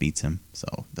Jones beats him, so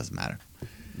it doesn't matter.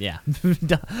 Yeah,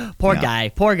 poor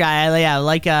guy. Yeah,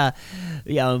 like a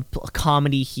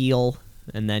comedy heel,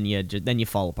 and then you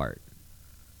fall apart.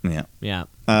 Yeah.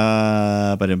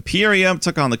 But Imperium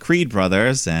took on the Creed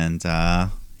brothers, and I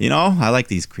like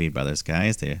these Creed brothers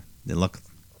guys. They look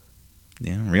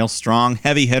real strong,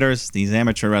 heavy hitters. These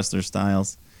amateur wrestler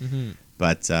styles. Mm-hmm.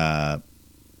 But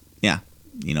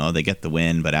they get the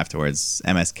win. But afterwards,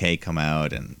 MSK come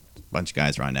out, and a bunch of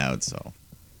guys run out. So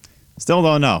still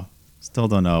don't know. Still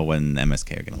don't know when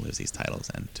MSK are going to lose these titles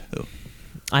and who.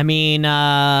 I mean,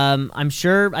 I'm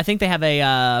sure. I think they have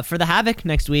a for the Havoc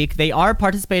next week. They are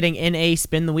participating in a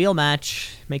spin the wheel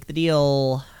match. Make the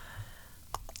deal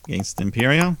Against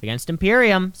Imperium? against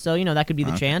Imperium. So that could be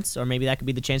the chance, or maybe that could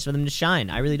be the chance for them to shine.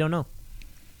 I really don't know.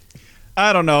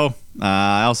 I don't know.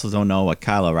 I also don't know what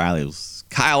Kyle O'Reilly's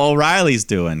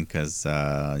doing because,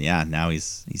 now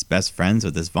he's best friends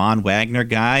with this Von Wagner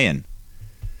guy and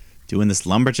doing this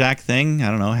lumberjack thing. I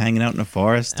don't know, hanging out in the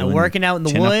forest, And working out in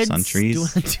the chin-ups woods on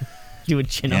trees. doing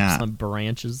chin-ups on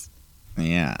branches.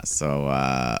 Yeah. So,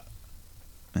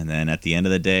 and then at the end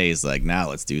of the day, he's like, "Now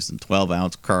let's do some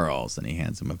 12-ounce curls," and he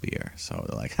hands him a beer. So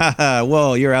they're like, "Ha,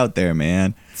 whoa, you're out there,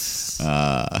 man,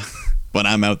 but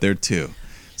I'm out there too.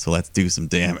 So let's do some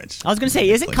damage." I was gonna say,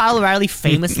 isn't Kyle O'Reilly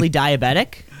famously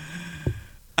diabetic?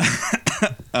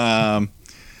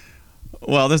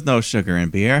 Well, there's no sugar in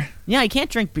beer. Yeah, you can't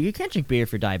drink beer. You can't drink beer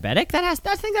if you're diabetic. I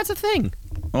think that's a thing.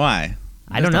 Why?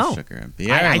 I don't There's know. No sugar in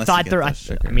beer. I unless thought you get there. the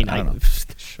sugar. I mean, I don't know.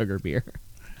 sugar beer.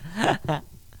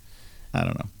 I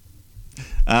don't know.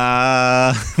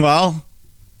 Well,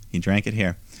 he drank it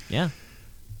here. Yeah.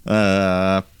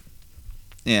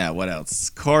 Yeah, what else?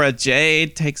 Cora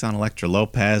Jade takes on Elektra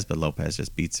Lopez, but Lopez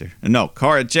just beats her. No,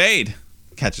 Cora Jade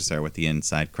catches her with the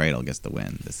inside cradle, gets the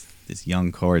win. This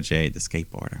young Cora Jade, the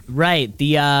skateboarder. Right.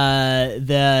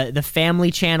 The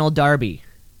Family Channel derby.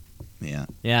 Yeah.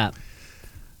 Yeah.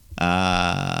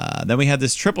 Then we had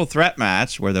this triple threat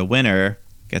match where the winner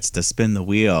gets to spin the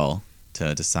wheel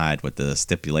to decide what the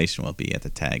stipulation will be at the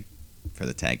tag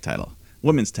title,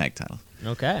 women's tag title.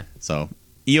 Okay. So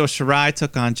Io Shirai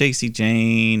took on JC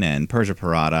Jane and Persia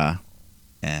Parada,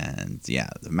 and the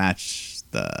match.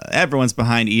 Everyone's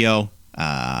behind Io.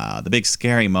 The big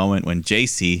scary moment when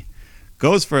JC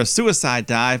goes for a suicide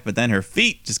dive, but then her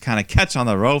feet just kind of catch on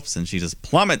the ropes, and she just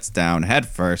plummets down head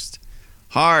first,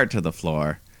 hard to the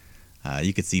floor.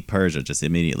 You could see Persia just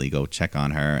immediately go check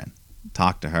on her and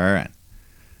talk to her, and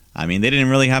I mean, they didn't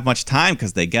really have much time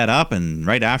because they get up, and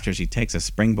right after she takes a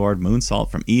springboard moonsault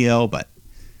from Io, but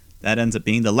that ends up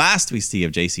being the last we see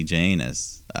of JC Jane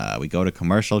as we go to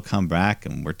commercial, come back,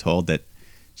 and we're told that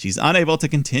she's unable to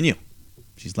continue.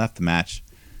 She's left the match.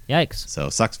 Yikes. So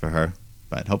sucks for her,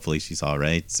 but hopefully she's all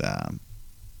right.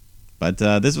 But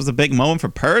this was a big moment for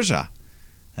Persia.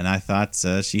 And I thought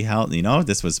she held,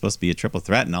 this was supposed to be a triple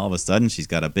threat, and all of a sudden she's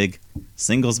got a big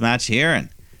singles match here and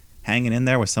hanging in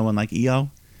there with someone like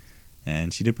Io.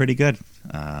 And she did pretty good.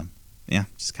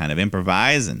 Just kind of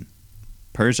improvise, and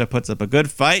Persia puts up a good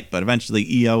fight, but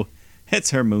eventually Io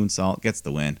hits her moonsault, gets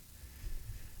the win.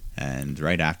 And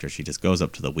right after, she just goes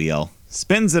up to the wheel,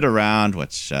 spins it around,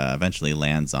 which eventually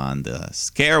lands on the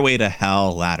Scareway to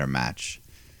Hell ladder match.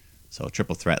 So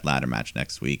triple threat ladder match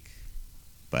next week.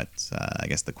 But I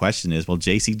guess the question is, will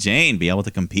JC Jane be able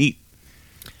to compete?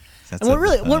 And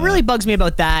what really bugs me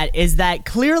about that is that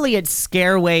clearly it's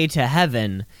Scareway to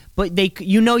Heaven, but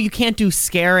you can't do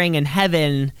scaring in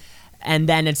heaven, and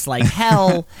then it's like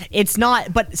hell. It's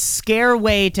not, but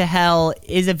Scareway to Hell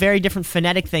is a very different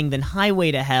phonetic thing than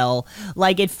Highway to Hell.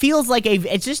 Like, it feels like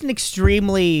it's just an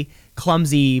extremely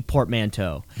clumsy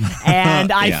portmanteau,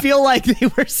 and I feel like they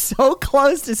were so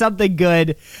close to something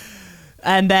good.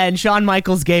 And then Shawn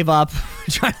Michaels gave up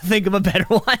trying to think of a better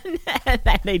one, and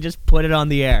then they just put it on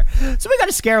the air. So we got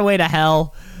a Scareway to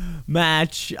Hell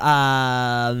match.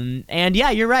 And yeah,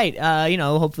 you're right.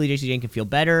 Hopefully JC Jane can feel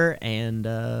better and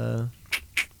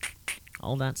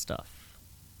all that stuff.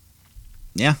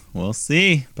 Yeah, we'll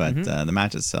see. But the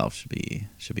match itself should be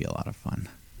a lot of fun.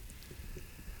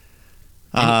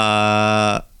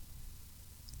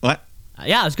 What?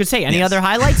 Yeah, I was gonna say. Any other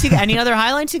highlights? Any other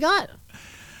highlights you got?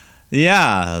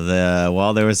 Yeah,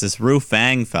 there was this Ru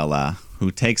Fang fella who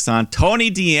takes on Tony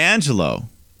D'Angelo,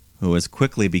 who is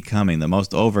quickly becoming the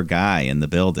most over guy in the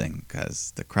building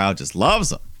because the crowd just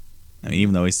loves him. I mean,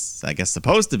 even though he's, I guess,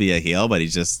 supposed to be a heel, but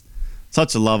he's just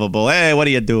such a lovable, hey, what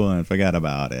are you doing? Forget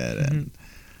about it. And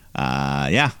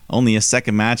only a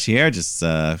second match here, just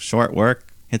short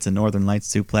work, hits a Northern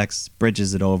Lights suplex,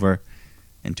 bridges it over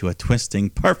into a twisting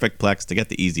perfect plex to get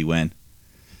the easy win.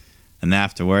 And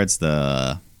afterwards,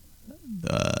 they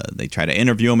try to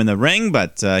interview him in the ring,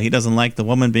 but he doesn't like the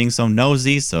woman being so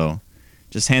nosy, so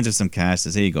just hands her some cash,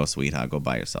 says, here you go, sweetheart, go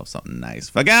buy yourself something nice.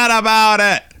 Forget about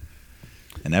it!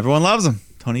 And everyone loves him.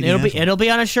 Tony D'Angelo. It'll be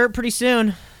on a shirt pretty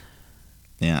soon.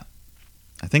 Yeah.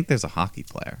 I think there's a hockey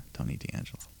player, Tony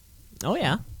D'Angelo. Oh,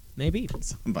 yeah. Maybe.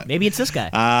 But, maybe it's this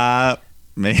guy.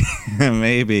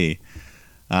 Maybe.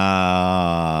 There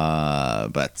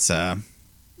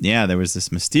was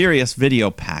this mysterious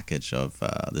video package of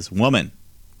this woman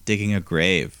digging a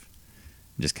grave,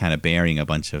 just kind of burying a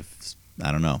bunch of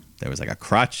I don't know. There was like a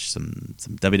crutch, some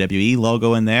WWE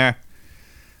logo in there.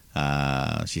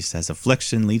 She says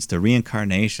affliction leads to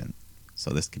reincarnation. So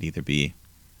this could either be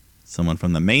someone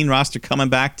from the main roster coming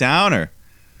back down or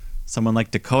someone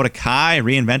like Dakota Kai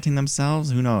reinventing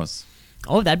themselves. Who knows?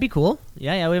 Oh, that'd be cool.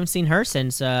 Yeah, we haven't seen her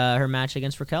since her match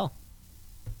against Raquel.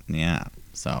 Yeah,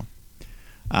 so...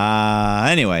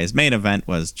 anyways, main event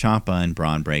was Ciampa and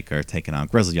Braun Breaker taking on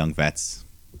Grizzled Young Vets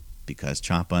because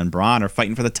Ciampa and Braun are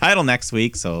fighting for the title next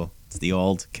week, so it's the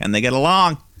old, can they get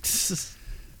along?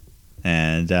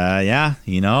 And, yeah,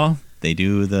 you know, they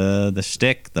do the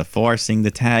shtick, the forcing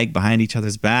the tag behind each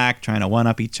other's back, trying to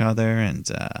one-up each other, and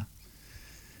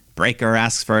Breaker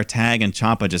asks for a tag, and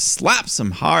Ciampa just slaps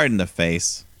him hard in the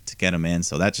face to get him in,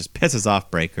 so that just pisses off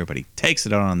Breaker, but he takes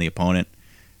it out on the opponent,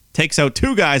 takes out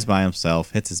 2 guys by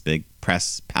himself, hits his big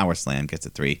press power slam, gets a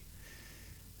 3.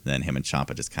 Then him and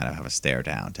Ciampa just kind of have a stare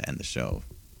down to end the show.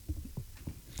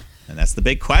 And that's the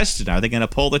big question. Are they going to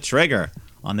pull the trigger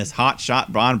on this hot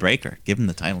shot Braun Breaker? Give him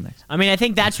the title next. I mean, I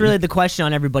think that's really the question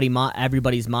on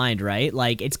everybody's mind, right?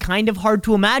 Like, it's kind of hard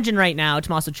to imagine right now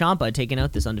Tommaso Ciampa taking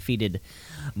out this undefeated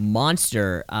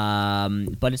monster.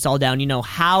 But it's all down,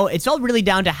 it's all really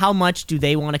down to how much do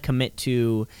they want to commit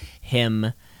to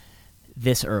him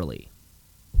this early.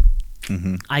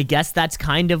 Mm-hmm. I guess that's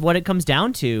kind of what it comes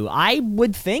down to. I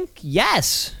would think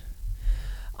yes.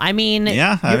 I mean...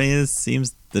 Yeah, it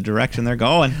seems the direction they're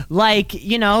going. Like,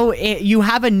 you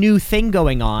have a new thing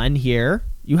going on here.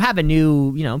 You have a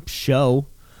new, show.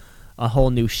 A whole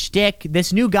new shtick.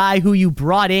 This new guy who you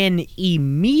brought in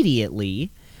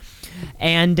immediately.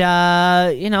 And,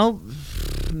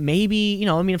 maybe,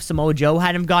 if Samoa Joe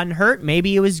hadn't gotten hurt,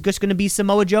 maybe it was just going to be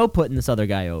Samoa Joe putting this other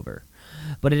guy over.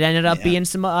 But it ended up being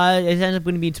going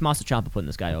to be Tommaso Ciampa putting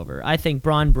this guy over. I think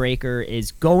Braun Breaker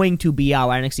is going to be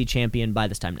our NXT champion by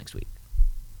this time next week.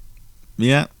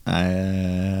 Yeah,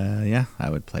 I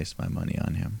would place my money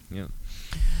on him. Yeah,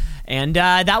 and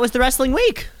that was the wrestling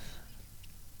week.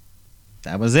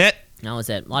 That was it. That was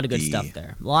it. A lot of good stuff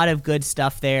there. A lot of good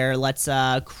stuff there. Let's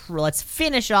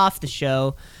finish off the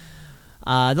show.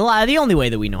 The only way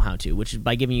that we know how to, which is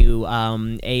by giving you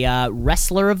a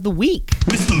wrestler of the week.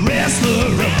 It's the wrestler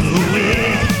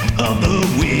of the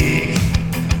week,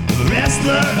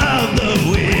 wrestler of the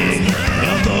week,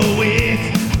 of the week,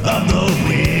 of the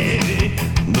week,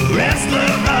 the wrestler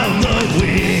of the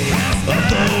week, of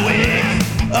the week,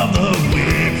 of the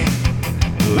week,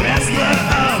 wrestler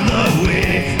of the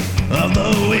week, of the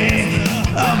week,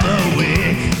 of the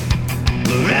week,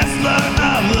 the wrestler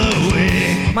of the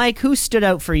week. Mike, who stood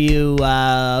out for you?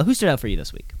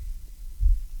 This week?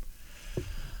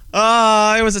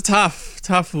 It was a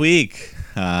tough week.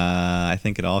 I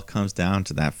think it all comes down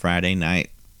to that Friday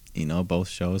night. Both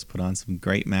shows put on some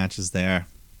great matches there.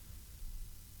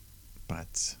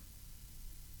 But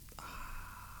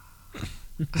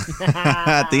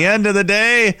at the end of the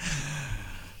day,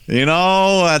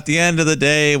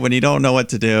 when you don't know what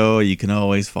to do, you can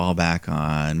always fall back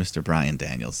on Mr. Bryan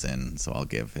Danielson. So I'll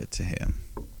give it to him.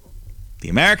 The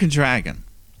American Dragon.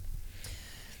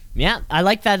 Yeah, I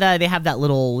like that they have that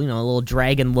little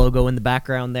dragon logo in the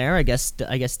background there. I guess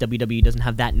WWE doesn't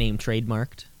have that name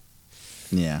trademarked.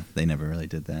 Yeah, they never really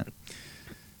did that.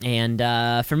 And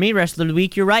for me, Wrestler of the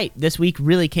Week, you're right. This week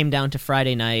really came down to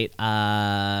Friday night,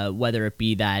 whether it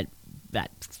be that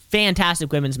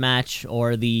fantastic women's match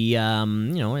or the,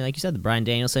 like you said, the Bryan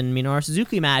Danielson, Minoru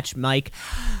Suzuki match. Mike,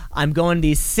 I'm going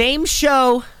the same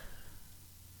show,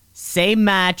 same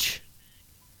match,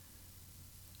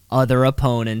 other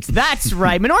opponents. That's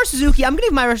right. Minoru Suzuki, I'm going to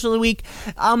give my Wrestler of the Week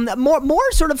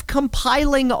more sort of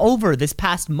compiling over this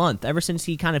past month, ever since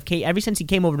he came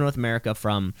over to North America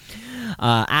from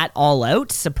at All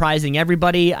Out, surprising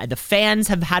everybody. The fans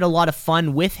have had a lot of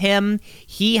fun with him.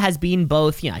 He has been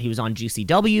both, he was on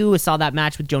GCW. I saw that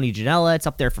match with Joni Janela. It's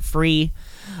up there for free.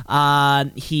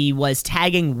 He was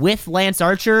tagging with Lance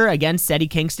Archer against Eddie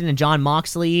Kingston and Jon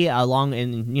Moxley along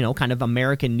in, kind of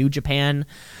American New Japan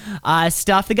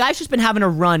stuff. The guy's just been having a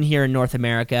run here in North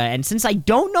America, and since I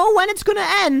don't know when it's going to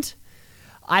end,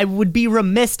 I would be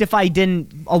remiss if I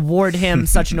didn't award him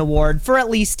such an award for at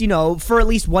least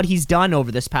what he's done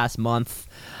over this past month.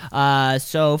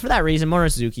 So for that reason,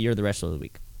 Minoru Suzuki, you're the Wrestler of the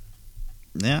Week.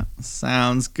 Yeah,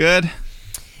 sounds good.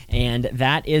 And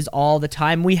that is all the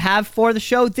time we have for the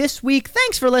show this week.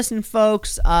 Thanks for listening,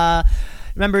 folks.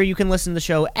 Remember, you can listen to the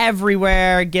show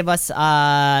everywhere. Give us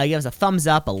a thumbs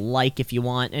up, a like if you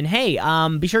want. And hey,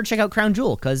 be sure to check out Crown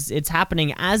Jewel, because it's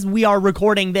happening as we are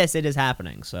recording this. It is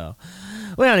happening. So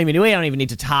we don't even need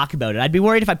to talk about it. I'd be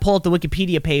worried if I pull up the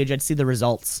Wikipedia page, I'd see the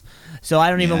results. So I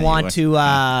don't even want to.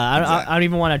 I don't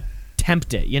even want to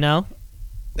tempt it.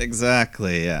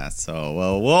 Exactly. Yeah.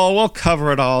 So we'll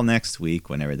cover it all next week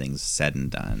when everything's said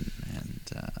and done, and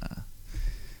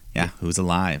who's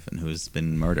alive and who's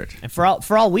been murdered. And for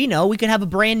all we know, we could have a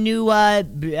brand new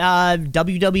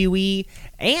WWE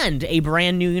and a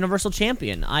brand new Universal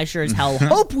Champion. I sure as hell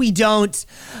hope we don't.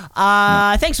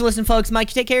 Thanks for listening, folks. Mike,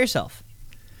 take care of yourself.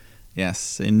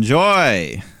 Yes.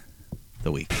 Enjoy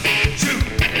the week.